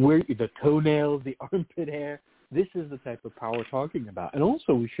 Where the toenails, the armpit hair. This is the type of power we're talking about. And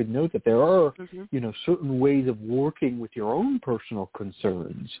also, we should note that there are, certain ways of working with your own personal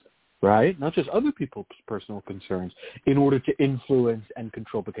concerns, right? Not just other people's personal concerns, in order to influence and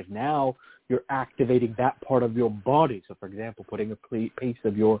control. Because now you're activating that part of your body. So, for example, putting a piece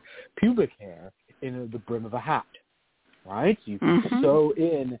of your pubic hair in the brim of a hat, right? So you can sew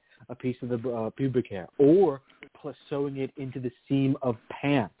in a piece of the pubic hair, or plus sewing it into the seam of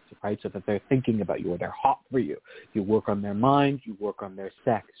pants, right, so that they're thinking about you or they're hot for you. You work on their mind, you work on their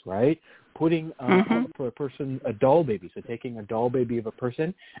sex, right? Putting, for a person, a doll baby, so taking a doll baby of a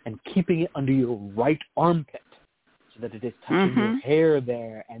person and keeping it under your right armpit so that it is touching your hair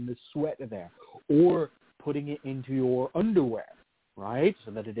there and the sweat there, or putting it into your underwear, right,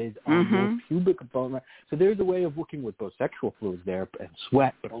 so that it is on your pubic bone. Right? So there's a way of working with both sexual fluids there and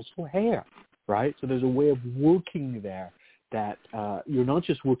sweat, but also hair, right? So there's a way of working there that you're not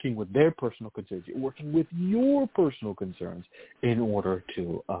just working with their personal concerns, you're working with your personal concerns in order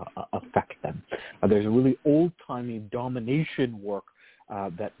to affect them. There's a really old-timey domination work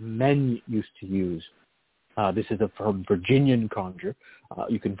that men used to use. This is from Virginian conjure.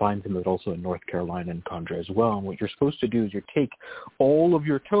 You can find them also in North Carolina and conjure as well. And what you're supposed to do is you take all of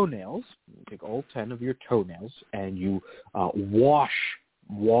your toenails, you take all 10 of your toenails, and you wash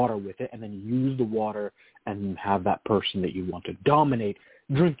water with it, and then use the water and have that person that you want to dominate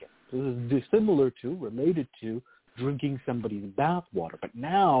drink it. So this is related to drinking somebody's bath water, but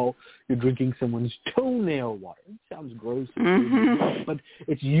now you're drinking someone's toenail water. It sounds gross, but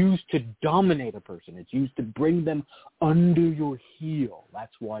it's used to dominate a person. It's used to bring them under your heel.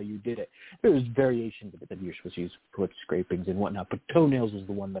 That's why you did it. There's variations of it that you're supposed to use foot scrapings and whatnot, but toenails is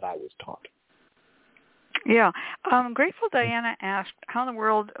the one that I was taught. Yeah. Grateful Diana asked, how in the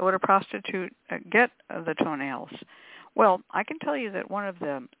world would a prostitute get the toenails? Well, I can tell you that one of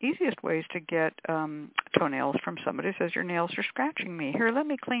the easiest ways to get toenails from somebody says, your nails are scratching me. Here, let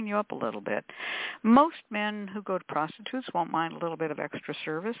me clean you up a little bit. Most men who go to prostitutes won't mind a little bit of extra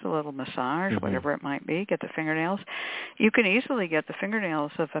service, a little massage, whatever it might be, get the fingernails. You can easily get the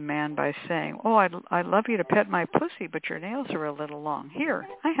fingernails of a man by saying, oh, I'd love you to pet my pussy, but your nails are a little long. Here,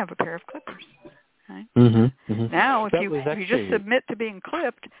 I have a pair of clippers. Right? Now, if you just submit to being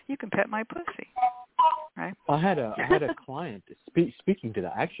clipped, you can pet my pussy. Right? I had a client, speaking to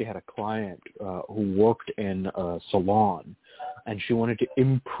that, I actually had a client who worked in a salon, and she wanted to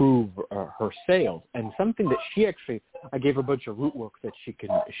improve her sales. And something that I gave her a bunch of root work that she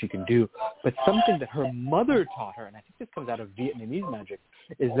can do, but something that her mother taught her, and I think this comes out of Vietnamese magic,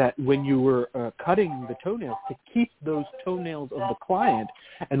 is that when you were cutting the toenails, to keep those toenails of the client,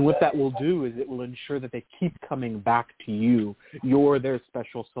 and what that will do is it will ensure that they keep coming back to you. You're their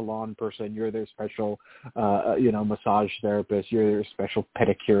special salon person, you're their special massage therapist, you're their special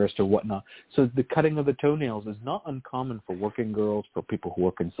pedicurist or whatnot. So the cutting of the toenails is not uncommon for working girls, for people who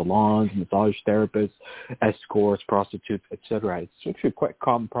work in salons, massage therapists, escorts, prostitutes, etc. It's actually quite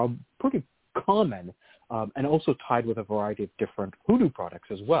pretty common. And also tied with a variety of different hoodoo products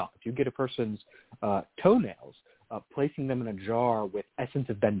as well. If you get a person's toenails, placing them in a jar with essence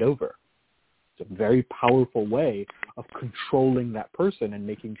of bend over, it's a very powerful way of controlling that person and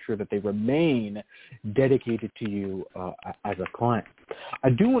making sure that they remain dedicated to you as a client. I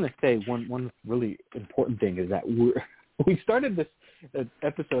do want to say one really important thing is that we started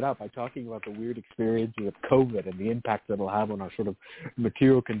episode out by talking about the weird experiences of COVID and the impact that it'll have on our sort of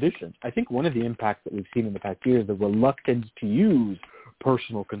material conditions. I think one of the impacts that we've seen in the past year is the reluctance to use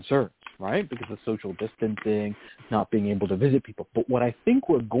personal concerns, right? Because of social distancing, not being able to visit people. But what I think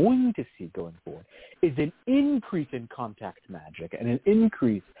we're going to see going forward is an increase in contact magic and an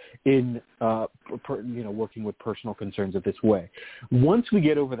increase in, working with personal concerns of this way. Once we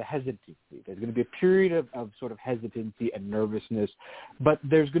get over the hesitancy, there's going to be a period of sort of hesitancy and nervousness, but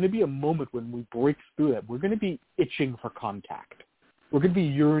there's going to be a moment when we break through that. We're going to be itching for contact. We're going to be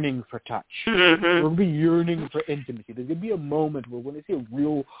yearning for touch. Mm-hmm. We're going to be yearning for intimacy. There's going to be a moment where we're going to see a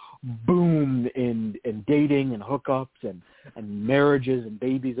real boom in dating and hookups and marriages and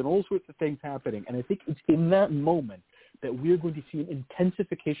babies and all sorts of things happening. And I think it's in that moment that we're going to see an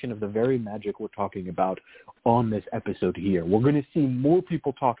intensification of the very magic we're talking about on this episode here. We're going to see more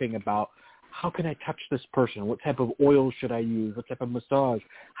people talking about, how can I touch this person? What type of oil should I use? What type of massage?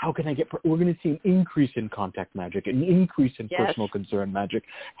 How can I get... We're going to see an increase in contact magic, an increase in personal concern magic,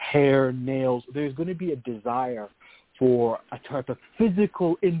 hair, nails. There's going to be a desire for a type of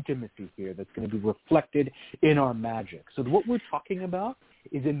physical intimacy here that's going to be reflected in our magic. So what we're talking about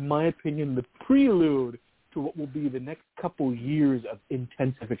is, in my opinion, the prelude to what will be the next couple years of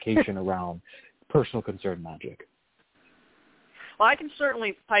intensification around personal concern magic. Well, I can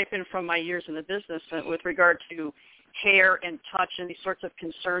certainly pipe in from my years in the business with regard to hair and touch and these sorts of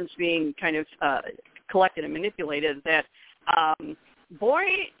concerns being kind of collected and manipulated, that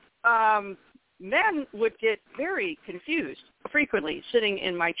men would get very confused frequently sitting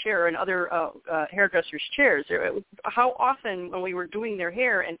in my chair and other hairdressers' chairs. How often when we were doing their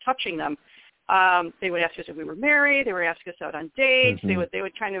hair and touching them, they would ask us if we were married. They would ask us out on dates. Mm-hmm. They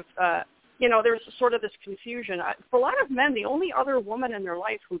would kind of... there's sort of this confusion. For a lot of men, the only other woman in their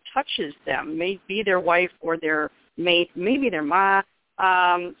life who touches them may be their wife or their mate, maybe their ma.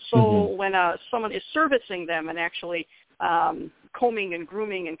 When someone is servicing them and actually combing and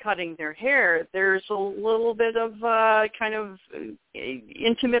grooming and cutting their hair, there's a little bit of kind of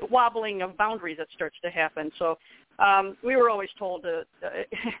intimate wobbling of boundaries that starts to happen. So we were always told to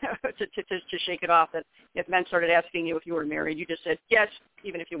shake it off, that if men started asking you if you were married, you just said yes,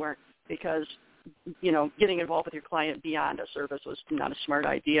 even if you weren't, because, getting involved with your client beyond a service was not a smart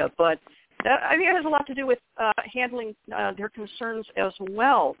idea. But I think it has a lot to do with handling their concerns as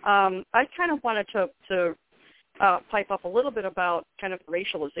well. I kind of wanted to pipe up a little bit about kind of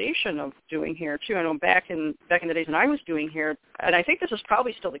racialization of doing hair, too. I know back in the days when I was doing hair, and I think this is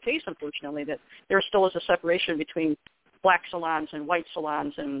probably still the case, unfortunately, that there still is a separation between black salons and white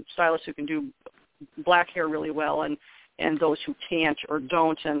salons and stylists who can do black hair really well and those who can't or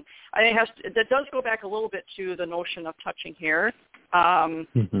don't. And I think that does go back a little bit to the notion of touching hair. And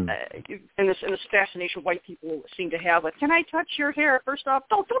this fascination white people seem to have with, can I touch your hair? First off,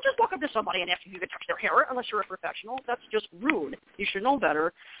 don't just walk up to somebody and ask if you can touch their hair unless you're a professional. That's just rude. You should know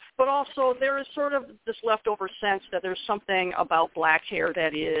better. But also there is sort of this leftover sense that there's something about black hair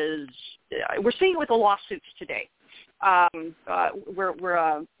that is, we're seeing it with the lawsuits today,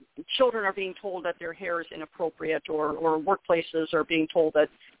 where children are being told that their hair is inappropriate, or workplaces are being told that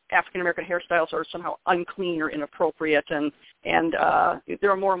African-American hairstyles are somehow unclean or inappropriate, and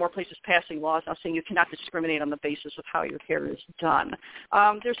there are more and more places passing laws now saying you cannot discriminate on the basis of how your hair is done.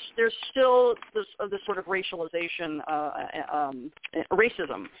 There's still this sort of racialization,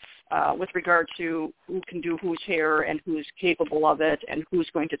 racism with regard to who can do whose hair and who's capable of it and who's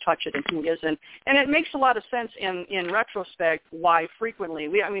going to touch it and who isn't. And it makes a lot of sense in retrospect why frequently.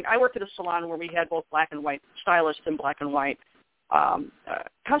 I worked at a salon where we had both black and white stylists and black and white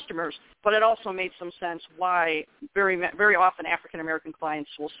customers, but it also made some sense why very, very often African-American clients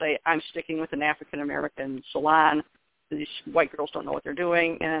will say, I'm sticking with an African-American salon. These white girls don't know what they're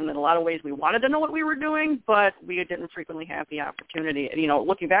doing, and in a lot of ways we wanted to know what we were doing, but we didn't frequently have the opportunity. And,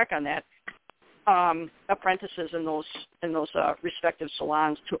 looking back on that, apprentices in those respective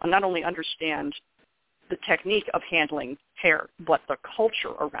salons to not only understand the technique of handling hair, but the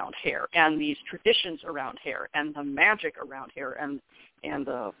culture around hair and these traditions around hair and the magic around hair and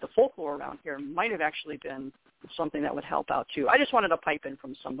the folklore around hair might have actually been something that would help out too. I just wanted to pipe in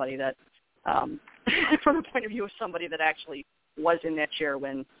from somebody that, from the point of view of somebody that actually was in that chair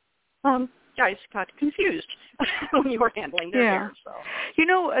when guys got confused when you were handling their hair. So.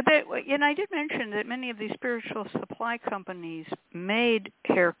 And I did mention that many of these spiritual supply companies made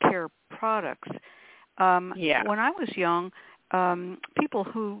hair care products. When I was young, people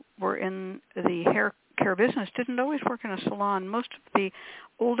who were in the hair care business didn't always work in a salon. Most of the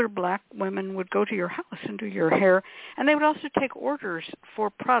older black women would go to your house and do your hair, and they would also take orders for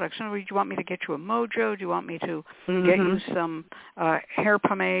products. In other words, do you want me to get you a Mojo? Do you want me to get you some hair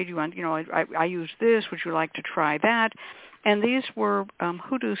pomade? I use this. Would you like to try that? And these were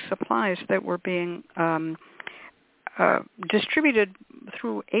Hoodoo supplies that were being distributed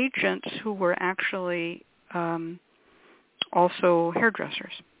through agents who were actually also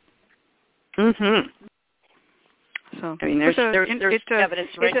hairdressers. Mm-hmm. So I mean, there's evidence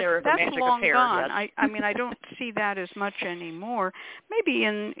right there of the magic of hair. That's long gone. I mean, I don't see that as much anymore. Maybe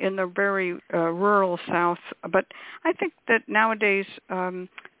in the very rural South, but I think that nowadays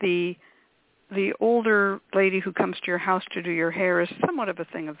the older lady who comes to your house to do your hair is somewhat of a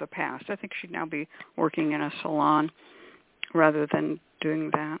thing of the past. I think she'd now be working in a salon rather than doing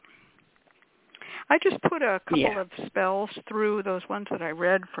that. I just put a couple of spells through those ones that I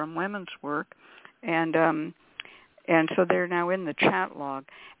read from Women's Work, and so they're now in the chat log.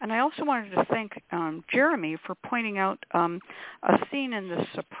 And I also wanted to thank Jeremy for pointing out a scene in The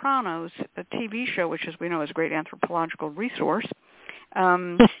Sopranos, a TV show, which, as we know, is a great anthropological resource.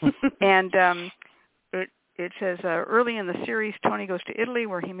 It says, early in the series, Tony goes to Italy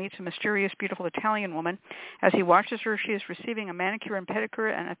where he meets a mysterious, beautiful Italian woman. As he watches her, she is receiving a manicure and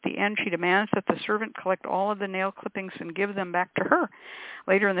pedicure, and at the end she demands that the servant collect all of the nail clippings and give them back to her.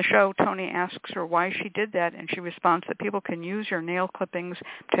 Later in the show, Tony asks her why she did that, and she responds that people can use your nail clippings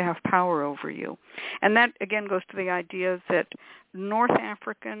to have power over you. And that, again, goes to the idea that North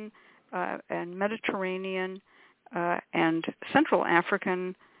African and Mediterranean and Central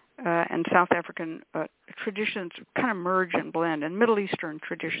African and South African traditions kind of merge and blend, and Middle Eastern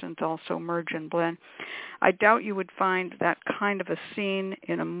traditions also merge and blend. I doubt you would find that kind of a scene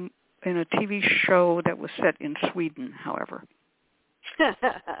in a TV show that was set in Sweden, however.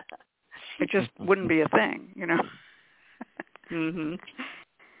 It just wouldn't be a thing, you know. Mm-hmm.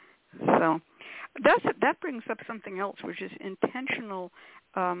 So that brings up something else, which is intentional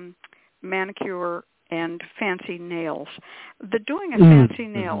manicure and fancy nails. The doing of fancy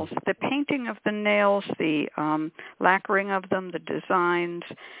nails, the painting of the nails, the lacquering of them, the designs,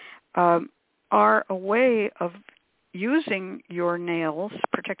 are a way of using your nails,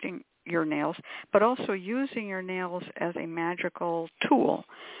 protecting your nails, but also using your nails as a magical tool.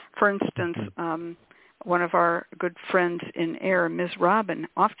 For instance, one of our good friends in air, Ms. Robin,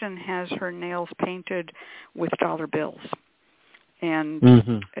 often has her nails painted with dollar bills. And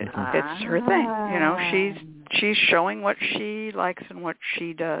it's her thing, you know. She's showing what she likes and what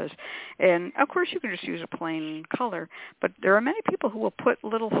she does. And of course, you can just use a plain color, but there are many people who will put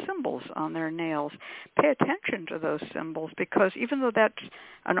little symbols on their nails. Pay attention to those symbols, because even though that's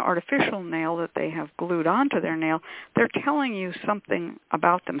an artificial nail that they have glued onto their nail, they're telling you something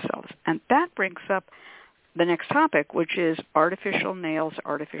about themselves. And that brings up the next topic, which is artificial nails,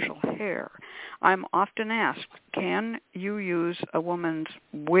 artificial hair. I'm often asked, can you use a woman's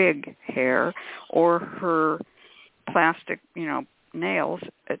wig hair or her plastic, nails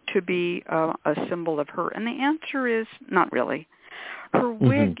to be a symbol of her? And the answer is not really. Her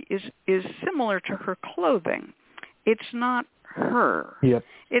wig is similar to her clothing. It's not her.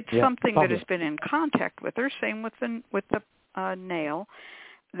 It's something that has been in contact with her. Same with the nail,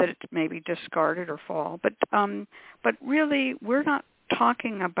 that it may be discarded or fall. But really, we're not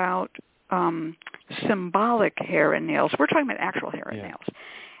talking about symbolic hair and nails. We're talking about actual hair and nails.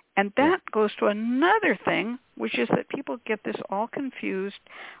 And that goes to another thing, which is that people get this all confused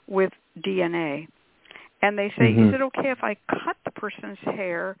with DNA. And they say, is it okay if I cut the person's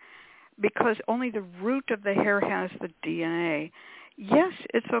hair because only the root of the hair has the DNA? Yes,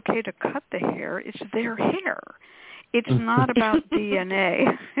 it's okay to cut the hair. It's their hair. It's not about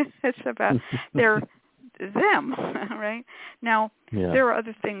DNA. It's about them, right? Now, there are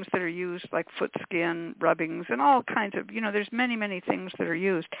other things that are used, like foot skin rubbings and all kinds of, there's many, many things that are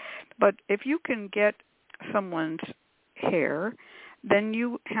used. But if you can get someone's hair, then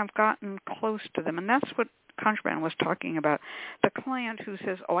you have gotten close to them. And that's what Contraband was talking about. The client who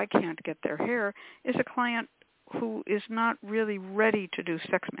says, I can't get their hair, is a client who is not really ready to do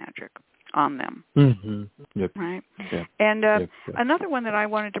sex magic on them. Right? Yeah. And another one that I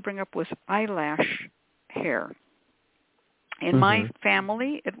wanted to bring up was eyelash hair. In my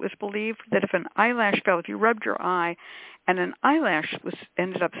family, it was believed that if an eyelash fell, if you rubbed your eye and an eyelash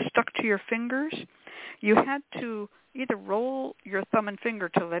ended up stuck to your fingers, you had to either roll your thumb and finger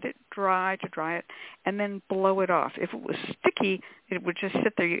to let it dry, and then blow it off. If it was sticky, it would just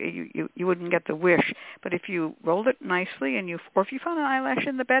sit there. You wouldn't get the wish. But if you rolled it nicely, or if you found an eyelash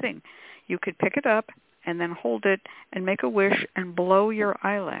in the bedding, you could pick it up and then hold it and make a wish and blow your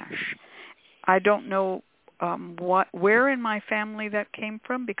eyelash. I don't know where in my family that came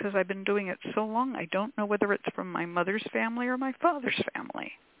from because I've been doing it so long. I don't know whether it's from my mother's family or my father's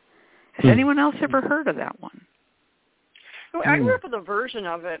family. Has anyone else ever heard of that one? Well, I grew up with a version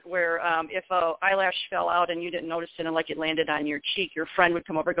of it where if an eyelash fell out and you didn't notice it and like it landed on your cheek, your friend would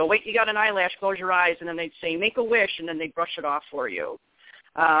come over and go, wait, you got an eyelash, close your eyes, and then they'd say, make a wish, and then they'd brush it off for you.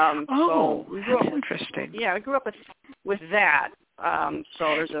 So that's interesting. Yeah, I grew up with that. So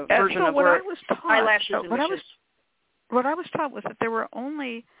there's a version of where eyelashes and wishes. What I was taught was that there were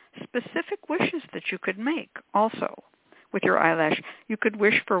only specific wishes that you could make also with your eyelash. You could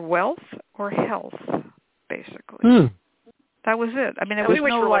wish for wealth or health, basically. That was it. I mean, it was we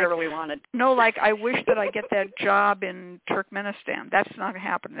wish for whatever we wanted. No, like, I wish that I get that job in Turkmenistan. That's not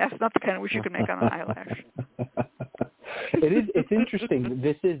happening. That's not the kind of wish you can make on an eyelash. It's interesting.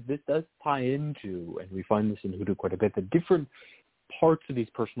 This does tie into, and we find this in Hoodoo quite a bit, the different parts of these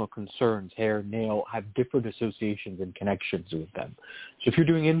personal concerns, hair, nail, have different associations and connections with them. So if you're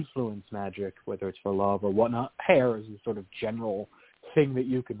doing influence magic, whether it's for love or whatnot, hair is a sort of general thing that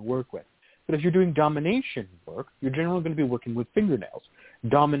you can work with. But if you're doing domination work, you're generally going to be working with fingernails.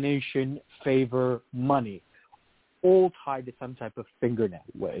 Domination, favor, money, all tied to some type of fingernail.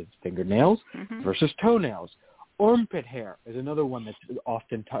 Fingernails versus toenails. Armpit hair is another one that's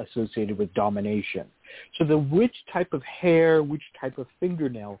often associated with domination. So which type of hair, which type of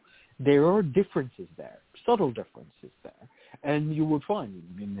fingernail, there are differences there, subtle differences there. And you will find,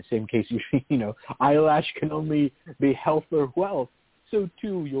 in the same case, eyelash can only be health or wealth. So,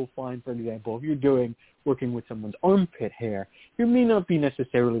 too, you'll find, for example, if you're working with someone's armpit hair, you may not be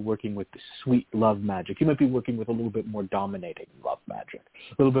necessarily working with the sweet love magic. You might be working with a little bit more dominating love magic,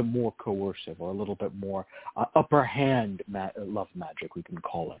 a little bit more coercive, or a little bit more upper hand love magic, we can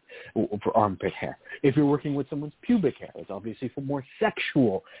call it, for armpit hair. If you're working with someone's pubic hair, it's obviously for more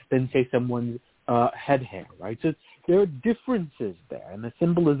sexual than, say, someone's head hair, right? So there are differences there, and the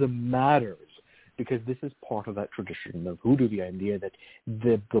symbolism matters. Because this is part of that tradition of Hoodoo, the idea that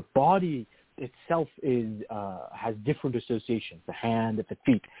the body itself has different associations. The hand, the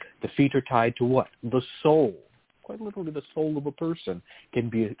feet. The feet are tied to what? The soul. Quite literally, the soul of a person can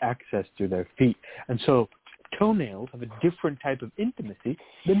be accessed through their feet. And so toenails have a different type of intimacy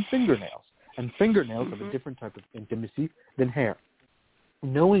than fingernails. And fingernails have a different type of intimacy than hair.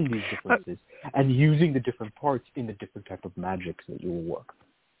 Knowing these differences and using the different parts in the different type of magics that you will work.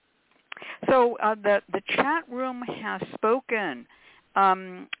 So the chat room has spoken,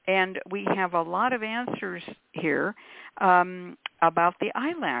 and we have a lot of answers here about the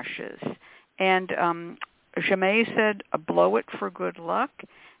eyelashes. And Jamay said, blow it for good luck.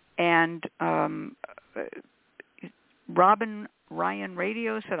 And Robin Ryan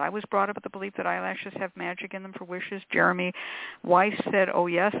Radio said, I was brought up with the belief that eyelashes have magic in them for wishes. Jeremy Weiss said, oh,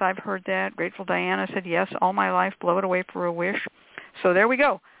 yes, I've heard that. Grateful Diana said, yes, all my life, blow it away for a wish. So there we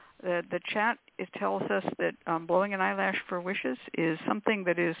go. The chat tells us that blowing an eyelash for wishes is something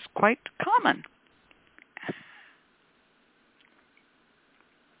that is quite common.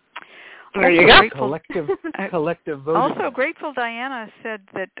 There you go. Collective voting. Also, Grateful Diana said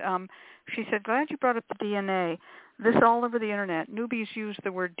that, she said, glad you brought up the DNA. This all over the Internet. Newbies use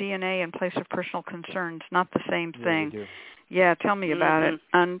the word DNA in place of personal concerns, not the same thing. Yeah, tell me about it.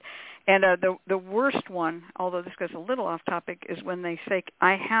 And the worst one, although this goes a little off topic, is when they say,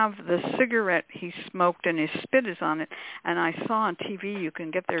 I have the cigarette he smoked and his spit is on it, and I saw on TV you can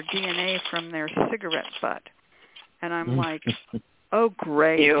get their DNA from their cigarette butt. And I'm like, oh,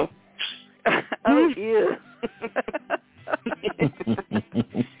 great. Ew. Oh, ew.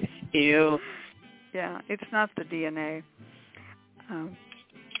 Ew. Yeah, it's not the DNA.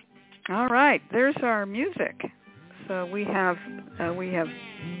 All right, there's our music. So we have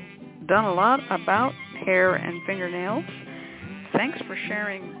done a lot about hair and fingernails. Thanks for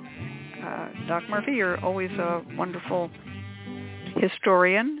sharing, Doc Murphy. You're always a wonderful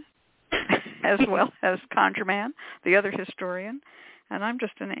historian, as well as ConjureMan, the other historian. And I'm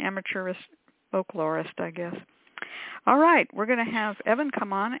just an amateurist folklorist, I guess. All right, we're going to have Evan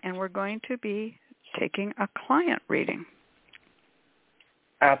come on, and we're going to be taking a client reading.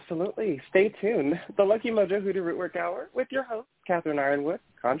 Absolutely. Stay tuned. The Lucky Mojo Hoodoo Rootwork Hour with your host, Catherine Ironwood,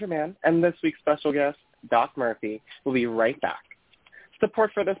 ConjureMan, and this week's special guest, Doc Murphy. We'll be right back.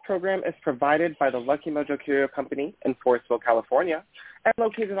 Support for this program is provided by the Lucky Mojo Curio Company in Forestville, California, and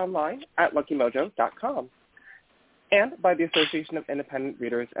located online at luckymojo.com, and by the Association of Independent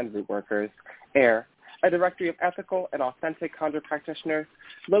Readers and Rootworkers, AIR, a directory of ethical and authentic conjure practitioners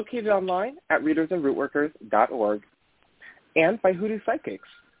located online at readersandrootworkers.org, and by Hoodoo Psychics,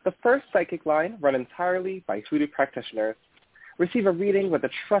 the first psychic line run entirely by Hoodoo practitioners. Receive a reading with a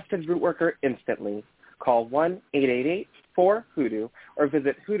trusted rootworker instantly. Call 1-888-4-HOODOO or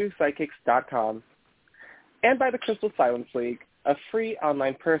visit hoodoopsychics.com. And by the Crystal Silence League, a free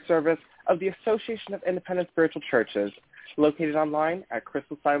online prayer service of the Association of Independent Spiritual Churches, located online at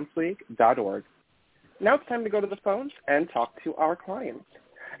crystalsilenceleague.org. Now it's time to go to the phones and talk to our client.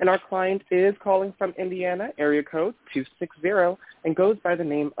 And our client is calling from Indiana, area code 260, and goes by the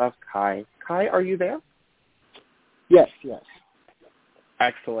name of Kai. Kai, are you there? Yes.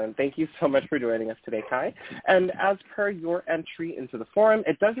 Excellent. Thank you so much for joining us today, Kai. And as per your entry into the forum,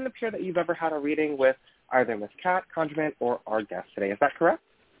 it doesn't appear that you've ever had a reading with either Ms. Kat, Conjurement, or our guest today. Is that correct?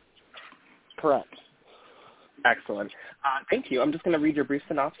 Correct. Excellent. Thank you. I'm just going to read your brief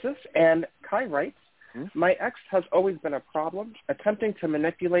synopsis. And Kai writes, my ex has always been a problem, attempting to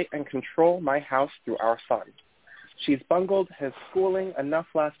manipulate and control my house through our son. She's bungled his schooling enough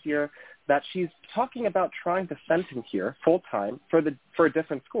last year that she's talking about trying to send him here full-time for a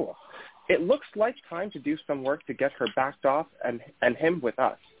different school. It looks like time to do some work to get her backed off and him with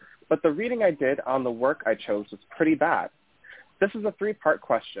us. But the reading I did on the work I chose was pretty bad. This is a 3-part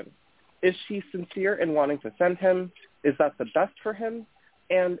question. Is she sincere in wanting to send him? Is that the best for him?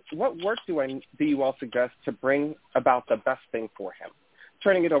 And what work do you all suggest to bring about the best thing for him?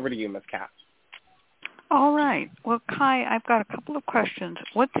 Turning it over to you, Ms. Kat. All right. Well, Kai, I've got a couple of questions.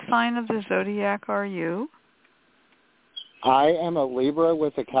 What sign of the zodiac are you? I am a Libra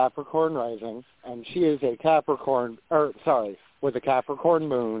with a Capricorn rising, and she is a Capricorn, with a Capricorn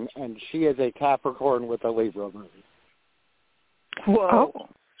moon, and she is a Capricorn with a Libra moon. Whoa. Oh,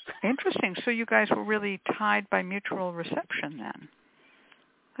 interesting. So you guys were really tied by mutual reception then.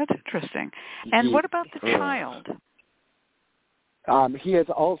 That's interesting. And what about the child? He is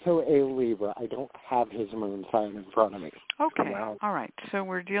also a Libra. I don't have his moon sign in front of me. Okay. Wow. All right. So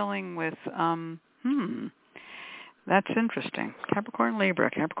we're dealing with, that's interesting. Capricorn,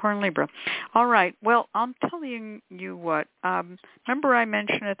 Libra. All right. Well, I'm telling you what. Remember I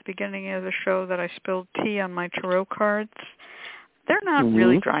mentioned at the beginning of the show that I spilled tea on my tarot cards? They're not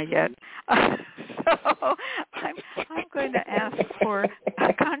really dry yet. So I'm going to ask for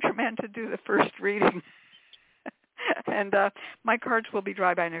a ConjureMan to do the first reading. And my cards will be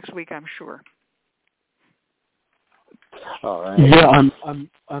dry by next week, I'm sure. All right. Yeah,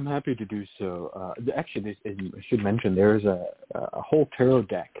 I'm happy to do so. Actually, I should mention there's a whole tarot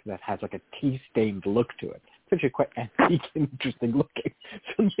deck that has like a tea-stained look to it. It's actually quite antique and interesting looking.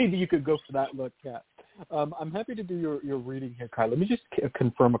 So maybe you could go for that look, Kat. I'm happy to do your reading here, Kai. Let me just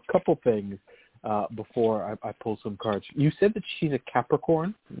confirm a couple things before I pull some cards. You said that she's a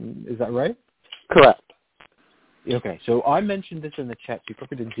Capricorn. Is that right? Correct. Okay, so I mentioned this in the chat. You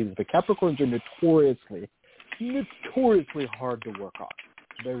probably didn't see this, but Capricorns are notoriously hard to work on.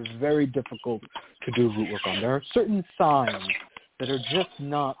 They're very difficult to do root work on. There are certain signs that are just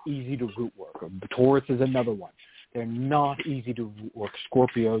not easy to root work. Taurus is another one. They're not easy to root work.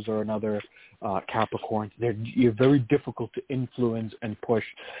 Scorpios are another. Capricorns. You're very difficult to influence and push.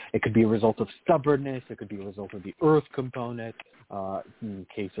 It could be a result of stubbornness. It could be a result of the earth component. In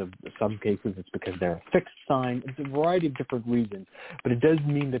some cases, it's because they're a fixed sign. It's a variety of different reasons, but it does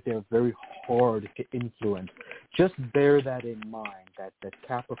mean that they're very hard to influence. Just bear that in mind, that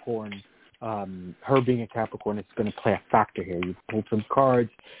Capricorn, her being a Capricorn, is going to play a factor here. You pulled some cards,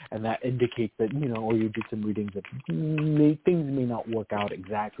 and that indicates that, or you did some readings that things may not work out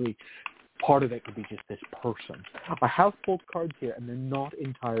exactly. Part of it could be just this person. I have pulled cards here, and they're not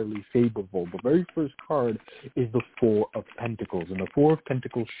entirely favorable. The very first card is the Four of Pentacles, and the Four of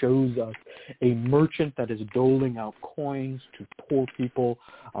Pentacles shows us a merchant that is doling out coins to poor people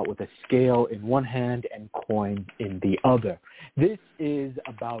with a scale in one hand and coins in the other. This is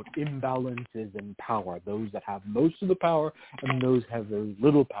about imbalances in power, those that have most of the power and those have very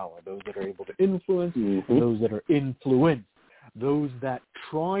little power, those that are able to influence, those that are influenced. Those that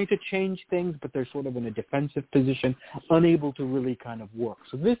try to change things, but they're sort of in a defensive position, unable to really kind of work.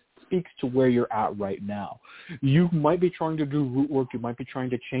 So this speaks to where you're at right now. You might be trying to do root work, you might be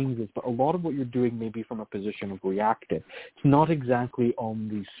trying to change this, but a lot of what you're doing may be from a position of reactive. It's not exactly on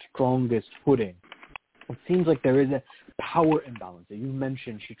the strongest footing. It seems like there is a power imbalance. You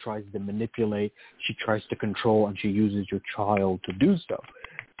mentioned she tries to manipulate, she tries to control, and she uses your child to do so.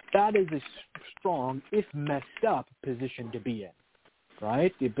 That is a strong, if messed up, position to be in,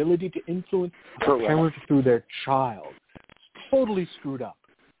 right? The ability to influence a parent through their child. Totally screwed up,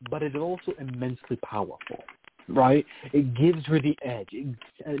 but it is also immensely powerful. right? It gives her the edge.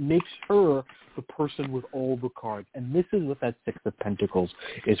 It makes her the person with all the cards. And this is what that Six of Pentacles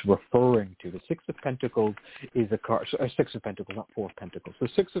is referring to. The Six of Pentacles is a card, Six of Pentacles, not Four of Pentacles. The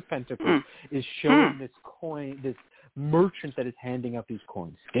Six of Pentacles is showing this coin, this merchant that is handing out these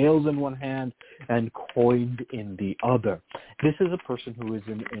coins, scales in one hand and coined in the other. This is a person who is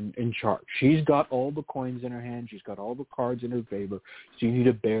in charge. She's got all the coins in her hand. She's got all the cards in her favor. So you need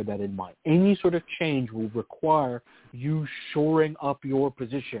to bear that in mind. Any sort of change will require you shoring up your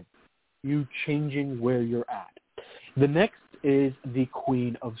position, you changing where you're at. The next is the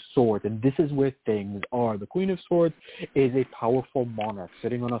Queen of Swords, and this is where things are. The Queen of Swords is a powerful monarch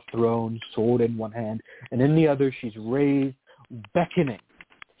sitting on a throne, sword in one hand, and in the other she's raised, beckoning.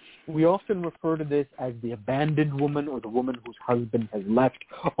 We often refer to this as the abandoned woman or the woman whose husband has left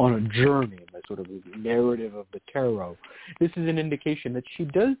on a journey, in the sort of narrative of the tarot. This is an indication that she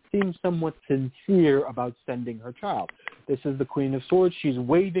does seem somewhat sincere about sending her child. This is the Queen of Swords. She's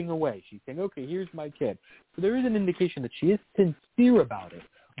waving away. She's saying, okay, here's my kid. So there is an indication that she is sincere about it,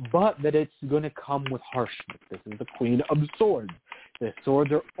 but that it's going to come with harshness. This is the Queen of Swords. The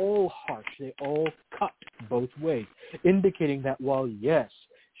swords are all harsh. They all cut both ways, indicating that while, yes,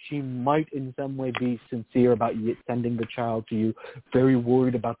 she might in some way be sincere about sending the child to you, very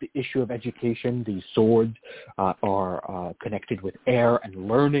worried about the issue of education. These swords are connected with air and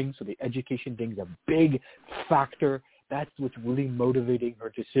learning, so the education thing is a big factor. That's what's really motivating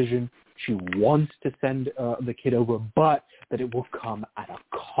her decision. She wants to send the kid over, but that it will come at a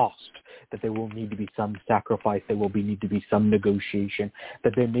cost, that there will need to be some sacrifice, there will need to be some negotiation,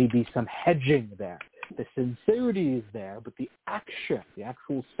 that there may be some hedging there. The sincerity is there, but the action, the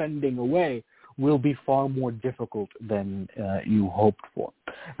actual sending away, will be far more difficult than you hoped for.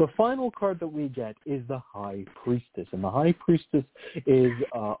 The final card that we get is the High Priestess, and the High Priestess is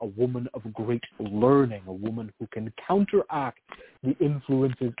a woman of great learning, a woman who can counteract the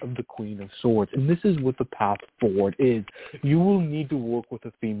influences of the Queen of Swords. And this is what the path forward is. You will need to work with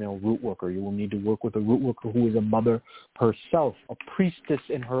a female root worker. You will need to work with a root worker who is a mother herself, a priestess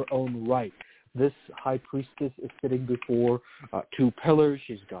in her own right. This High Priestess is sitting before two pillars.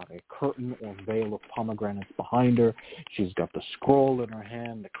 She's got a curtain or veil of pomegranates behind her. She's got the scroll in her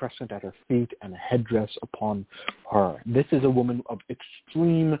hand, the crescent at her feet, and a headdress upon her. This is a woman of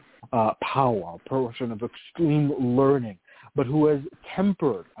extreme power, a person of extreme learning, but who has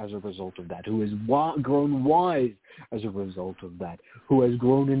tempered as a result of that, who has grown wise as a result of that, who has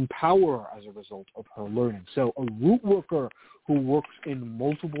grown in power as a result of her learning. So a root worker who works in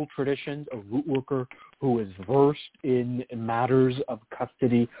multiple traditions, a root worker who is versed in matters of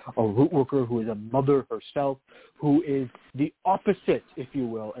custody, a root worker who is a mother herself, who is the opposite, if you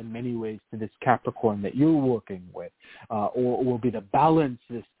will, in many ways to this Capricorn that you're working with, or will be the balance,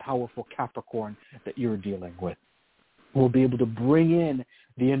 this powerful Capricorn that you're dealing with. Will be able to bring in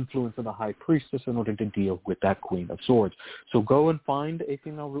the influence of the High Priestess in order to deal with that Queen of Swords. So go and find a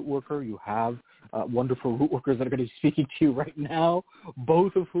female root worker. You have wonderful root workers that are going to be speaking to you right now,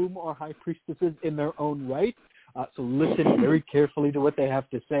 both of whom are High Priestesses in their own right. So listen very carefully to what they have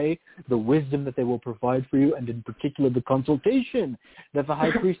to say, the wisdom that they will provide for you, and in particular the consultation that the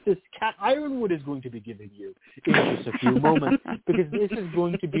High Priestess Cat Ironwood is going to be giving you in just a few moments, because this is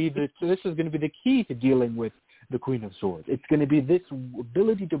going to be the key to dealing with the Queen of Swords. It's going to be this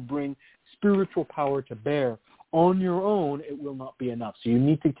ability to bring spiritual power to bear. On your own, it will not be enough. So you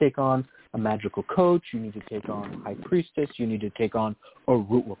need to take on a magical coach. You need to take on a High Priestess. You need to take on a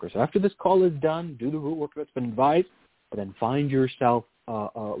root worker. So after this call is done, do the root worker that's been advised, but then find yourself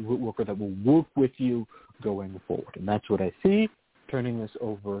a root worker that will work with you going forward. And that's what I see. Turning this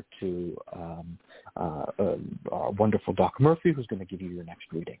over to our wonderful Doc Murphy, who's going to give you your next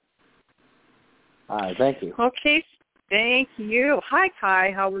reading. Hi, thank you. Okay, thank you. Hi,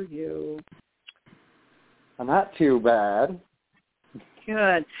 Kai. How are you? I'm not too bad.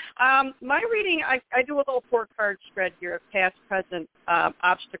 Good. My reading, I do a little 4-card spread here of past, present,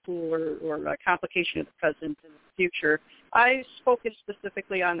 obstacle, or complication of the present and the future. I focus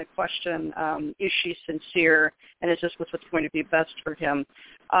specifically on the question, is she sincere, and is this what's going to be best for him?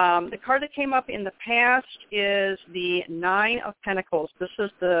 The card that came up in the past is the 9 of Pentacles. This is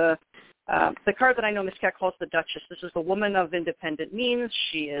the card that I know Miss Cat calls the Duchess. This is a woman of independent means.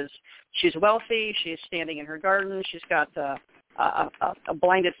 She's wealthy. She is standing in her garden. She's got a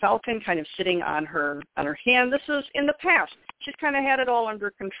blinded falcon kind of sitting on her hand. This is in the past. She's kind of had it all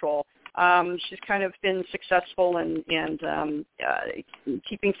under control. She's kind of been successful and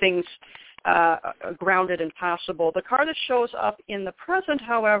keeping things grounded and possible. The card that shows up in the present,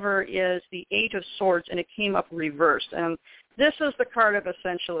 however, is the 8 of Swords, and it came up reversed. And this is the card of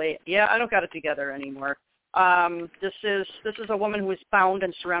essentially, I don't got it together anymore. This is a woman who is bound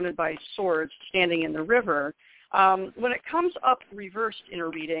and surrounded by swords standing in the river. When it comes up reversed in a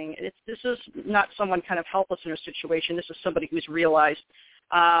reading, this is not someone kind of helpless in a situation. This is somebody who's realized,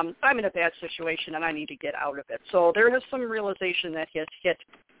 I'm in a bad situation and I need to get out of it. So there is some realization that has hit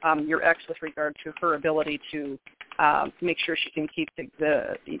your ex with regard to her ability to make sure she can keep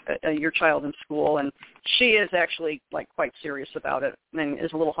your child in school. And she is actually quite serious about it and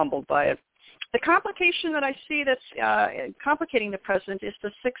is a little humbled by it. The complication that I see that's complicating the present is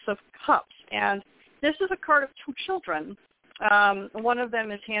the Six of Cups. And this is a card of two children. One of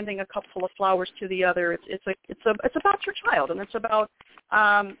them is handing a cup full of flowers to the other. It's about your child, and it's about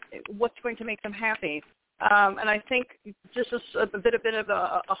what's going to make them happy. And I think this is a bit of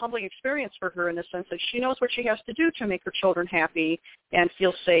a humbling experience for her in the sense that she knows what she has to do to make her children happy and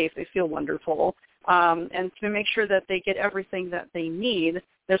feel safe. They feel wonderful, and to make sure that they get everything that they need.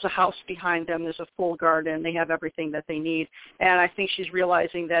 There's a house behind them. There's a full garden. They have everything that they need. And I think she's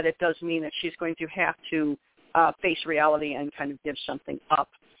realizing that it does mean that she's going to have to face reality and kind of give something up.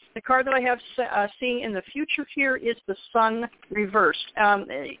 The card that I have seeing in the future here is the Sun reversed. And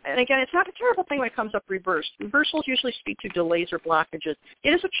again, it's not a terrible thing when it comes up reversed. Reversals usually speak to delays or blockages.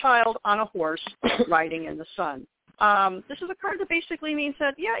 It is a child on a horse riding in the sun. This is a card that basically means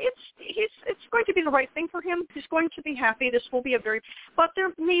that, it's going to be the right thing for him. He's going to be happy. This will be but there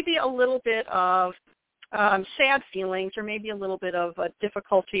may be a little bit of sad feelings or maybe a little bit of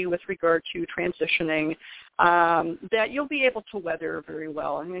difficulty with regard to transitioning that you'll be able to weather very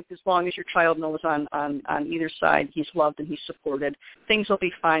well. I mean, as long as your child knows on either side he's loved and he's supported, things will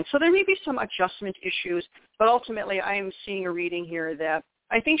be fine. So there may be some adjustment issues, but ultimately I am seeing a reading here that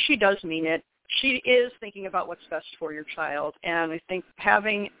I think she does mean it. She is thinking about what's best for your child, and I think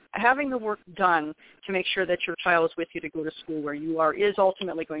having the work done to make sure that your child is with you to go to school where you are is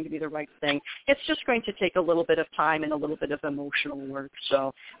ultimately going to be the right thing. It's just going to take a little bit of time and a little bit of emotional work.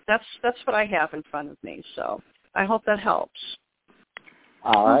 So that's what I have in front of me. So I hope that helps.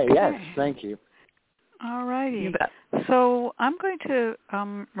 All right. Okay. Yes. Thank you. All righty. You bet. So I'm going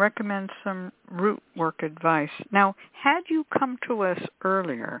to recommend some root work advice. Now, had you come to us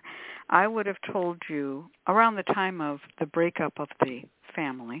earlier, I would have told you, around the time of the breakup of the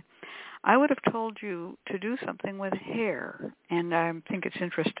family, I would have told you to do something with hair. And I think it's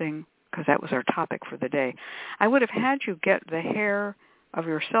interesting because that was our topic for the day. I would have had you get the hair of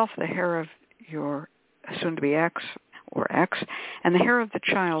yourself, the hair of your soon-to-be ex or ex, and the hair of the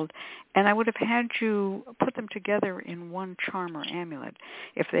child, and I would have had you put them together in one charm or amulet.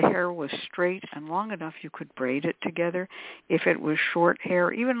 If the hair was straight and long enough, you could braid it together. If it was short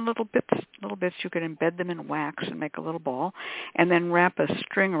hair, even little bits, you could embed them in wax and make a little ball, and then wrap a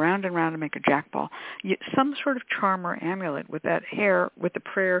string around and around and make a jack ball. Some sort of charm or amulet with that hair, with the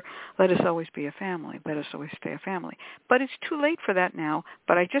prayer, let us always be a family, let us always stay a family. But it's too late for that now,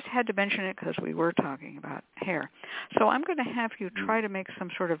 but I just had to mention it because we were talking about hair. So I'm going to have you try to make some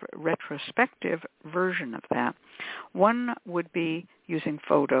sort of retrospective version of that. One would be using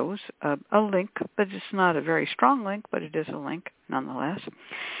photos, a link, but it's not a very strong link, but it is a link nonetheless,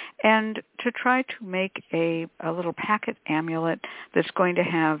 and to try to make a little packet amulet that's going to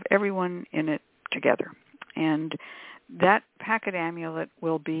have everyone in it together. And that packet amulet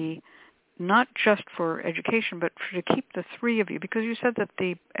will be not just for education, but to keep the three of you, because you said that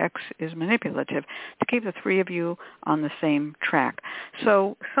the ex is manipulative, to keep the three of you on the same track.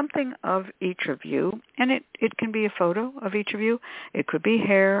 So something of each of you, and it can be a photo of each of you. It could be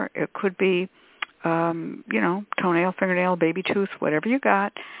hair. It could be, toenail, fingernail, baby tooth, whatever you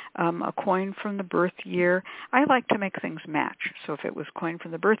got, a coin from the birth year. I like to make things match. So if it was coin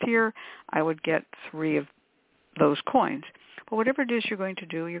from the birth year, I would get 3 of those coins. But whatever it is you're going to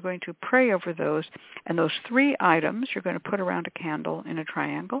do, you're going to pray over those, and those 3 items you're going to put around a candle in a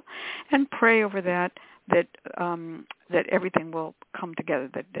triangle and pray over that everything will come together,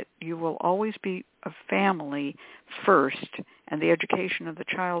 that you will always be a family first, and the education of the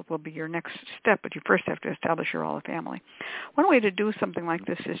child will be your next step, but you first have to establish you're all a family. One way to do something like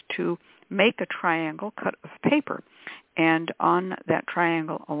this is to make a triangle cut of paper, and on that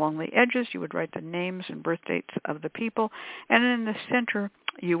triangle along the edges you would write the names and birth dates of the people, and in the center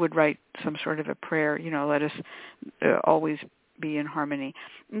you would write some sort of a prayer, let us always be in harmony.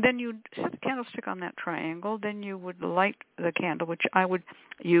 And then you'd set the candlestick on that triangle. Then you would light the candle, which I would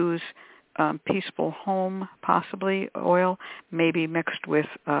use Peaceful Home, possibly oil, maybe mixed with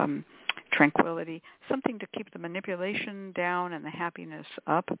Tranquility, something to keep the manipulation down and the happiness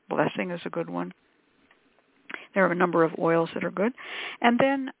up. Blessing is a good one. There are a number of oils that are good. And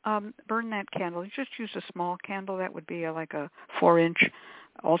then burn that candle. You just use a small candle. That would be like a 4-inch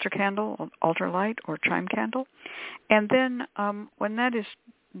altar candle, altar light, or chime candle. And then when that is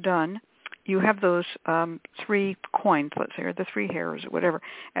done, you have those 3 coins, let's say, or the 3 hairs, or whatever,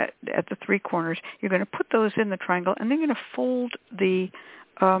 at the 3 corners. You're going to put those in the triangle, and then you're going to fold the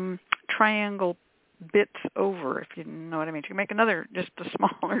triangle bits over, if you know what I mean. You can make another, just a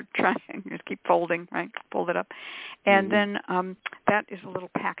smaller triangle. Just keep folding, right? Fold it up. And then that is a little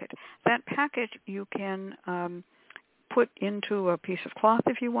packet. That packet you can put into a piece of cloth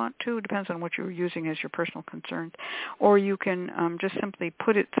if you want to. It depends on what you're using as your personal concerns. Or you can just simply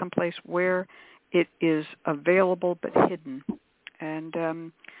put it someplace where it is available but hidden.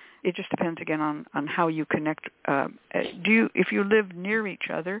 And it just depends, again, on how you connect. If you live near each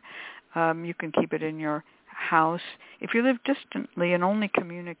other, you can keep it in your house. If you live distantly and only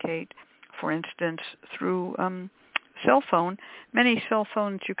communicate, for instance, through cell phone, many cell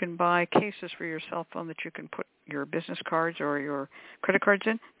phones you can buy cases for your cell phone that you can put your business cards or your credit cards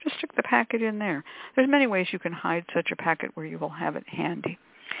in. Just stick the packet in there. There's many ways you can hide such a packet where you will have it handy.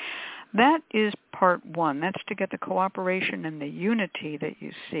 That is part 1. That's to get the cooperation and the unity that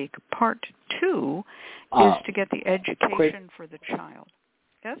you seek. Part 2 is to get the education for the child.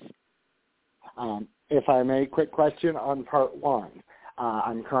 Yes? If I may, quick question on part 1.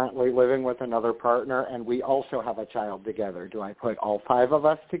 I'm currently living with another partner, and we also have a child together. Do I put all 5 of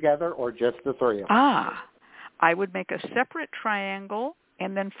us together or just the 3 of us? I would make a separate triangle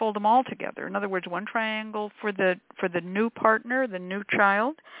and then fold them all together. In other words, one triangle for the new partner, the new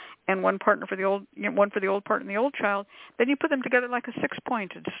child, and one partner for the old, one for the old partner and the old child. Then you put them together like a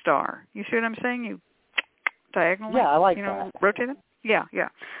 6-pointed star. You see what I'm saying? You diagonally, I like that. Rotate them. Yeah.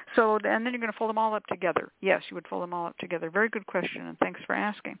 So, and then you're going to fold them all up together. Yes, you would fold them all up together. Very good question, and thanks for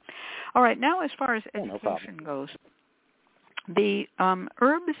asking. All right, now as far as education goes, the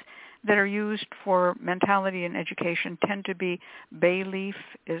herbs that are used for mentality and education tend to be bay leaf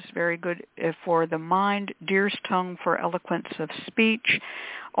is very good for the mind, deer's tongue for eloquence of speech.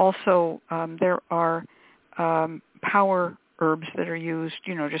 Also, there are power herbs that are used,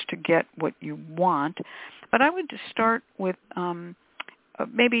 just to get what you want. But I would just start with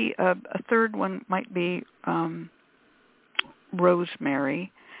maybe a third one might be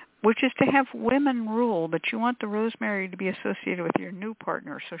rosemary, which is to have women rule, but you want the rosemary to be associated with your new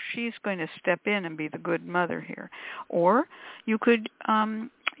partner, so she's going to step in and be the good mother here. Or you could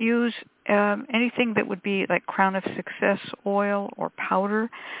use anything that would be like Crown of Success oil or powder.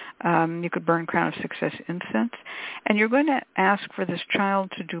 You could burn Crown of Success incense. And you're going to ask for this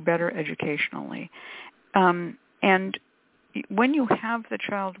child to do better educationally. And when you have the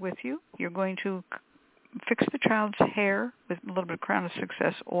child with you, you're going to fix the child's hair with a little bit of Crown of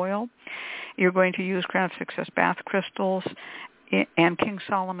Success oil. You're going to use Crown of Success bath crystals and King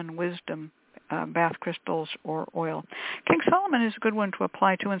Solomon Wisdom bath crystals or oil. King Solomon is a good one to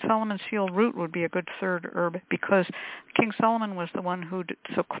apply to, and Solomon seal root would be a good third herb because King Solomon was the one who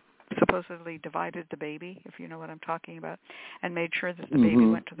supposedly divided the baby, if you know what I'm talking about, and made sure that the baby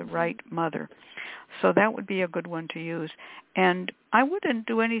went to the right mother. So that would be a good one to use. And I wouldn't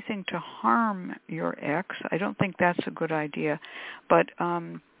do anything to harm your ex. I don't think that's a good idea. But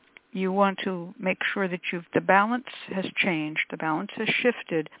you want to make sure that the balance has changed, the balance has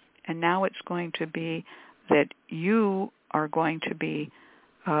shifted, and now it's going to be that you are going to be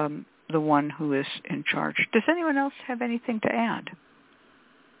the one who is in charge. Does anyone else have anything to add?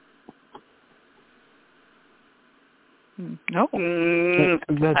 No.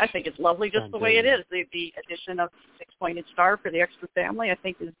 I think it's lovely just the way it is. The addition of the 6-pointed star for the extra family, I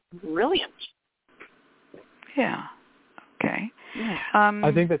think, is brilliant. Yeah. Okay. Yeah.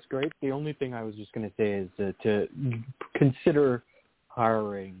 I think that's great. The only thing I was just going to say is to consider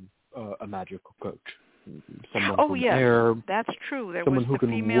hiring a magical coach. Someone from air, that's true. There someone was who the can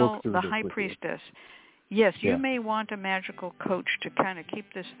female, work through the this high with priestess. Yes, you Yeah. may want a magical coach to kind of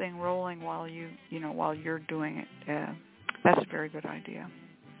keep this thing rolling while while you're doing it. That's a very good idea.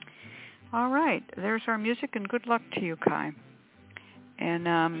 All right, there's our music, and good luck to you, Kai. And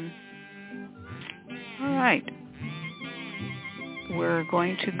all right, we're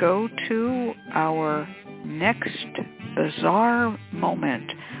going to go to our next bizarre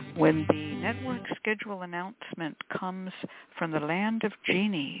moment when the network schedule announcement comes from the land of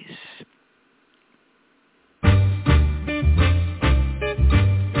genies.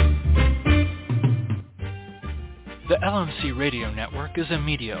 The LMC Radio Network is a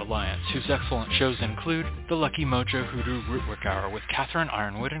media alliance whose excellent shows include The Lucky Mojo Hoodoo Rootwork Hour with Catherine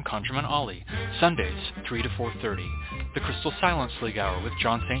Ironwood and Conjurman Ollie, Sundays 3 to 4:30. The Crystal Silence League Hour with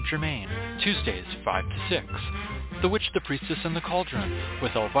John St. Germain, Tuesdays 5 to 6. The Witch, the Priestess, and the Cauldron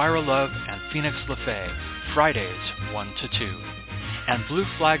with Elvira Love and Phoenix LaFay, Fridays 1 to 2. and Blue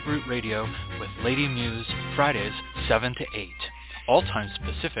Flag Root Radio with Lady Muse, Fridays 7 to 8. All times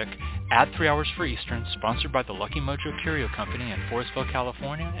Pacific, at 3 hours for Eastern, sponsored by the Lucky Mojo Curio Company in Forestville,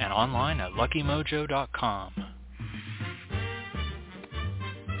 California, and online at luckymojo.com.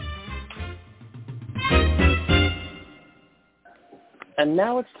 And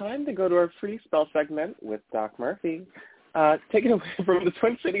now it's time to go to our free spell segment with Doc Murphy. Take it away from the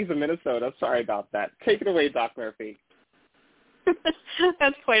Twin Cities of Minnesota. Sorry about that. Take it away, Doc Murphy.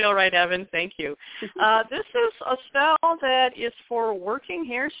 That's quite all right, Evan. Thank you. This is a spell that is for working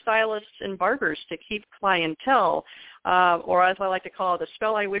hairstylists and barbers to keep clientele, or as I like to call it, a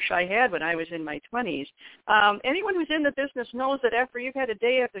spell I wish I had when I was in my 20s. Anyone who's in the business knows that after you've had a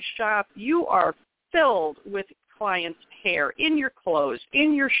day at the shop, you are filled with clients' hair in your clothes,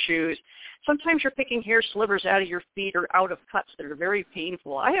 in your shoes. Sometimes you're picking hair slivers out of your feet or out of cuts that are very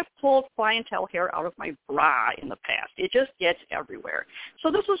painful. I have pulled clientele hair out of my bra in the past. It just gets everywhere. So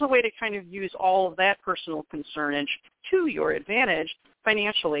this is a way to kind of use all of that personal concernage to your advantage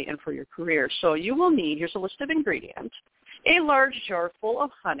financially and for your career. So you will need, here's a list of ingredients, a large jar full of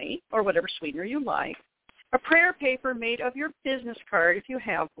honey or whatever sweetener you like, a prayer paper made of your business card if you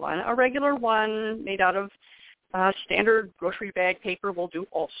have one, a regular one made out of standard grocery bag paper will do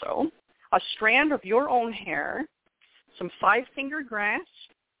also, a strand of your own hair, some 5-finger grass,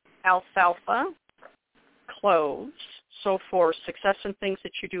 alfalfa, cloves, so for success in things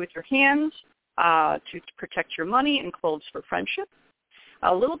that you do with your hands, to protect your money, and cloves for friendship,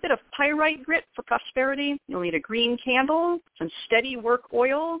 a little bit of pyrite grit for prosperity. You'll need a green candle, some steady work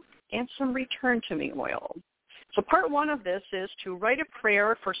oil, and some return to me oil. So part 1 of this is to write a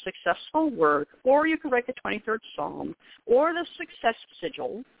prayer for successful work, or you can write the 23rd Psalm, or the success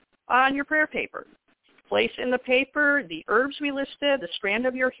sigil on your prayer paper. Place in the paper the herbs we listed, the strand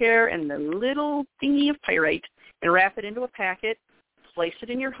of your hair, and the little thingy of pyrite, and wrap it into a packet. Place it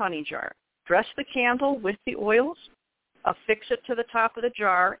in your honey jar. Dress the candle with the oils, affix it to the top of the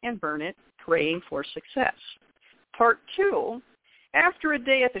jar, and burn it, praying for success. Part 2, after a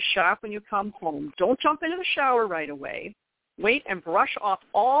day at the shop when you come home, don't jump into the shower right away. Wait and brush off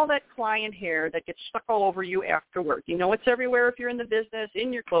all that client hair that gets stuck all over you after work. You know it's everywhere if you're in the business,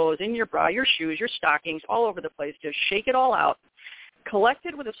 in your clothes, in your bra, your shoes, your stockings, all over the place. Just shake it all out. Collect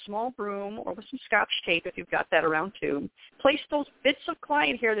it with a small broom or with some Scotch tape if you've got that around too. Place those bits of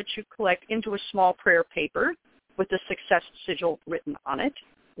client hair that you collect into a small prayer paper with the success sigil written on it.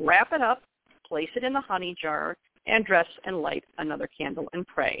 Wrap it up, place it in the honey jar, and dress and light another candle and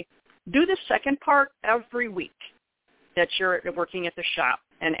pray. Do the second part every week that you're working at the shop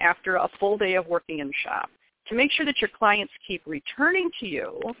and after a full day of working in the shop to make sure that your clients keep returning to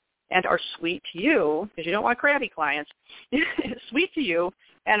you and are sweet to you, because you don't want crabby clients, sweet to you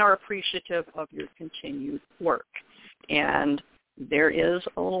and are appreciative of your continued work. And there is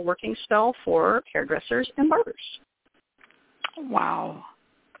a little working spell for hairdressers and barbers. Wow.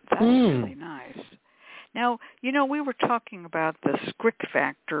 That's really nice. Now, you know, we were talking about the squick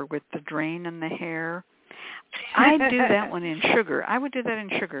factor with the drain in the hair. I do that one in sugar. I would do that in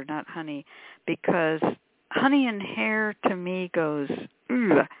sugar, not honey, because honey and hair to me goes,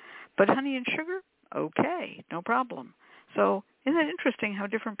 ugh. But honey and sugar, okay, no problem. So isn't it interesting how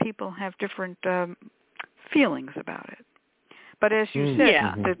different people have different feelings about it? But as you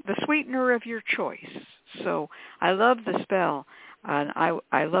said, the sweetener of your choice. So I love the spell.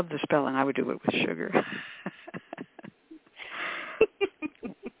 I love the spell, and I would do it with sugar.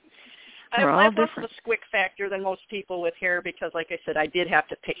 I have less of a squick factor than most people with hair because, like I said, I did have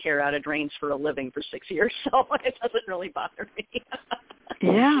to pick hair out of drains for a living for 6 years, so it doesn't really bother me.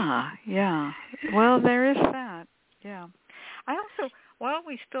 Yeah. Well, there is that. Yeah. I also, while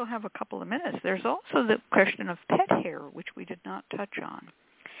we still have a couple of minutes, there's also the question of pet hair, which we did not touch on.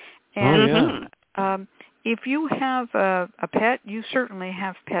 And if you have a pet, you certainly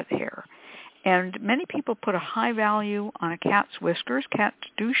have pet hair. And many people put a high value on a cat's whiskers. Cats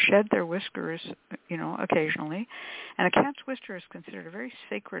do shed their whiskers, you know, occasionally. And a cat's whisker is considered a very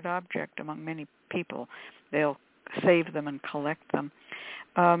sacred object among many people. They'll save them and collect them.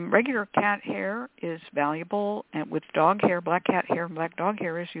 Regular cat hair is valuable, and with dog hair, black cat hair and black dog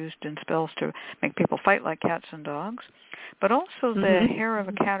hair is used in spells to make people fight like cats and dogs. But also the hair of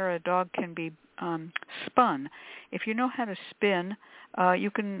a cat or a dog can be spun. If you know how to spin,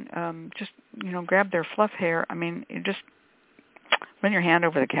 you can just, you know, grab their fluff hair. I mean, you just run your hand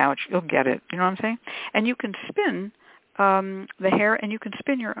over the couch. You'll get it. You know what I'm saying? And you can spin the hair, and you can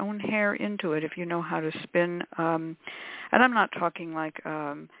spin your own hair into it if you know how to spin. And I'm not talking like,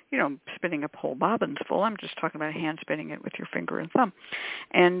 you know, spinning up whole bobbins full. I'm just talking about hand spinning it with your finger and thumb.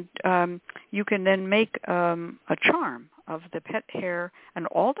 And you can then make a charm of the pet hair and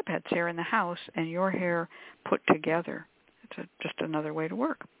all the pet's hair in the house and your hair put together. It's just another way to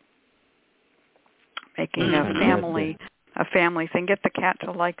work. Making a family thing. Get the cat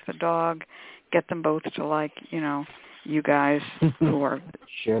to like the dog. Get them both to like, you guys who are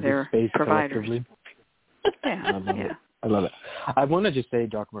share their the space providers. collectively. Yeah. I love it. I want to just say,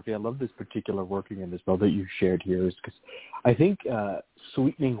 Dr. Murphy, I love this particular working in this spell that you shared here, is because I think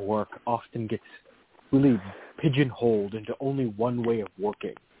sweetening work often gets really pigeonholed into only one way of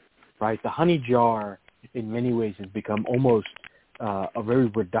working, right? The honey jar, in many ways, has become almost a very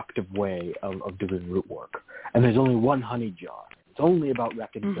reductive way of doing root work. And there's only one honey jar. It's only about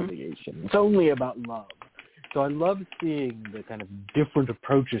reconciliation. It's only about love. So I love seeing the kind of different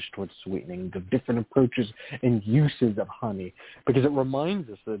approaches towards sweetening, the different approaches and uses of honey, because it reminds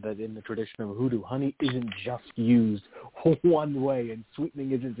us that in the tradition of Hoodoo, honey isn't just used one way, and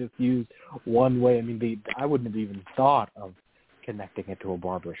sweetening isn't just used one way. I mean, I wouldn't have even thought of connecting it to a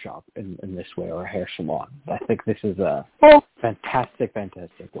barber shop in this way, or a hair salon. I think this is a fantastic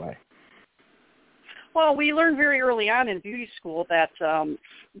way. Well, we learned very early on in beauty school that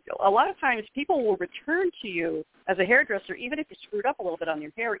a lot of times people will return to you as a hairdresser, even if you screwed up a little bit on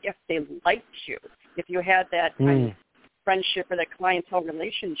your hair, if they liked you, if you had that kind of friendship or that clientele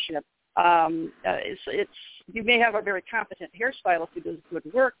relationship. You may have a very competent hairstylist who does good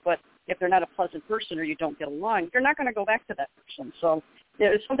work, but if they're not a pleasant person or you don't get along, you're not going to go back to that person. So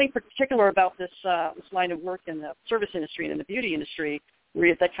there's something particular about this line of work in the service industry and in the beauty industry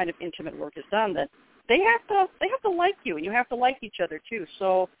where that kind of intimate work is done, that they have to like you, and you have to like each other too.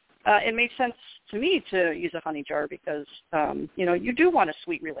 So it made sense to me to use a honey jar because you do want a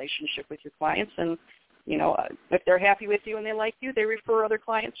sweet relationship with your clients, and if they're happy with you and they like you, they refer other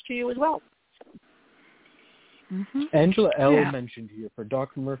clients to you as well. Mm-hmm. Angela L. mentioned here, for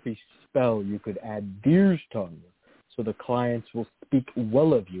Dr. Murphy's spell, you could add deer's tongue, so the clients will speak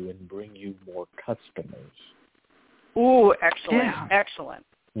well of you and bring you more customers. Ooh, excellent, excellent.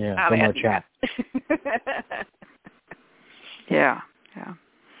 Yeah, so much chat. Yeah.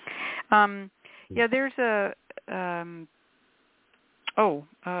 There's a.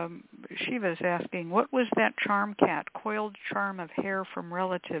 Shiva's asking, what was that charm cat? Coiled charm of hair from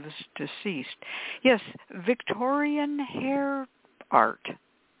relatives deceased. Yes, Victorian hair art.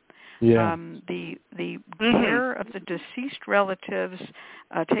 Yeah. The hair of the deceased relatives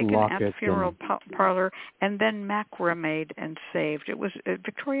taken at the funeral parlor and then macrameed and saved. It was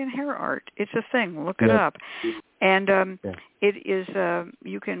Victorian hair art. It's a thing. Look it up. And it is,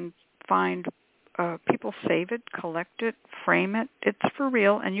 you can find people save it, collect it, frame it. It's for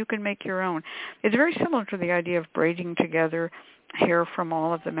real, and you can make your own. It's very similar to the idea of braiding together hair from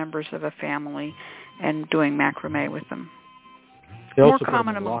all of the members of a family and doing macrame with them. More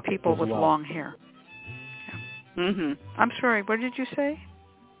common among people with long hair. Yeah. Mm-hmm. I'm sorry, what did you say?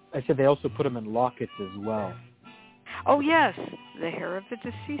 I said they also put them in lockets as well. Oh, yes. The hair of the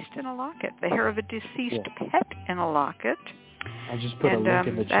deceased in a locket. The hair of a deceased pet in a locket. I just put a link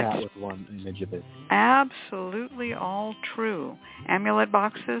in the chat with one image of it. Absolutely all true. Amulet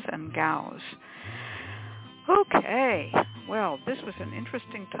boxes and gauze. Okay. Well, this was an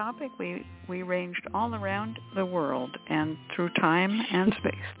interesting topic. We ranged all around the world and through time and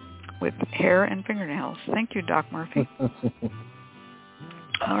space with hair and fingernails. Thank you, Doc Murphy.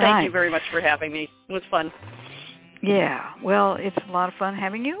 Thank you very much for having me. It was fun. Yeah. Well, it's a lot of fun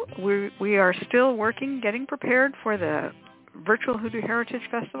having you. We are still working, getting prepared for the Virtual Hoodoo Heritage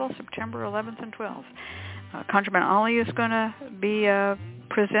Festival, September 11th and 12th. ConjureMan Ollie is going to be a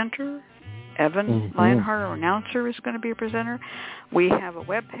presenter. Evan Lionheart, our announcer, is going to be a presenter. We have a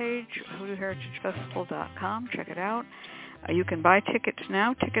webpage, hoodooheritagefestival.com. Check it out. You can buy tickets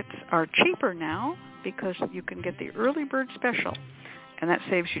now. Tickets are cheaper now because you can get the early bird special, and that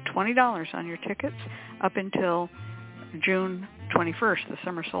saves you $20 on your tickets up until June 21st, the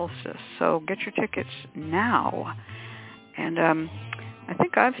summer solstice. So get your tickets now. And I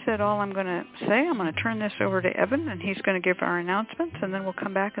think I've said all I'm going to say. I'm going to turn this over to Evan, and he's going to give our announcements, and then we'll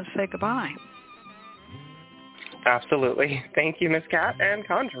come back and say goodbye. Absolutely. Thank you, Ms. Cat and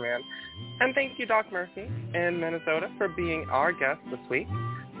ConjureMan. And thank you, Doc Murphy in Minnesota, for being our guest this week.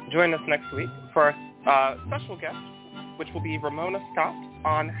 Join us next week for our special guest, which will be Ramona Scott,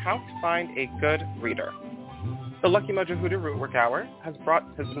 on how to find a good reader. The Lucky Mojo Hoodoo Rootwork Hour has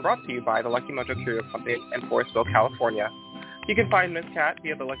been brought to you by the Lucky Mojo Curio Company in Forestville, California. You can find Ms. Cat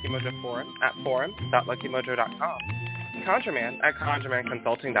via the Lucky Mojo forum at forums.luckymojo.com, and ConjureMan at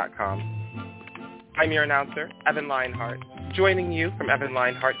conjuremanconsulting.com. I'm your announcer, Evan Lionheart, joining you from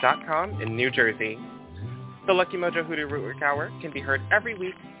evanlionheart.com in New Jersey. The Lucky Mojo Hoodoo Rootwork Hour can be heard every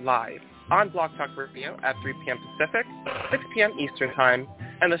week live on Blog Talk Radio at 3 p.m. Pacific, 6 p.m. Eastern Time,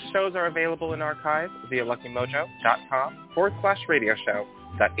 and the shows are available in archive via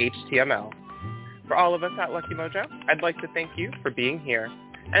luckymojo.com/radioshow.html. For all of us at Lucky Mojo, I'd like to thank you for being here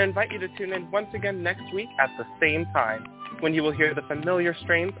and invite you to tune in once again next week at the same time when you will hear the familiar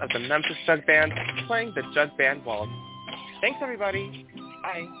strains of the Memphis Jug Band playing the Jug Band Waltz. Thanks, everybody.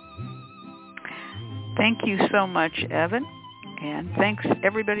 Bye. Thank you so much, Evan. And thanks,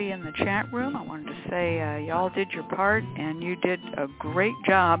 everybody in the chat room. I wanted to say y'all did your part, and you did a great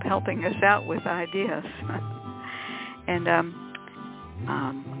job helping us out with ideas. And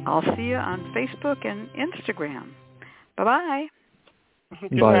I'll see you on Facebook and Instagram. Bye-bye.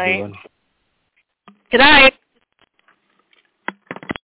 Good Bye, night. everyone. Good night.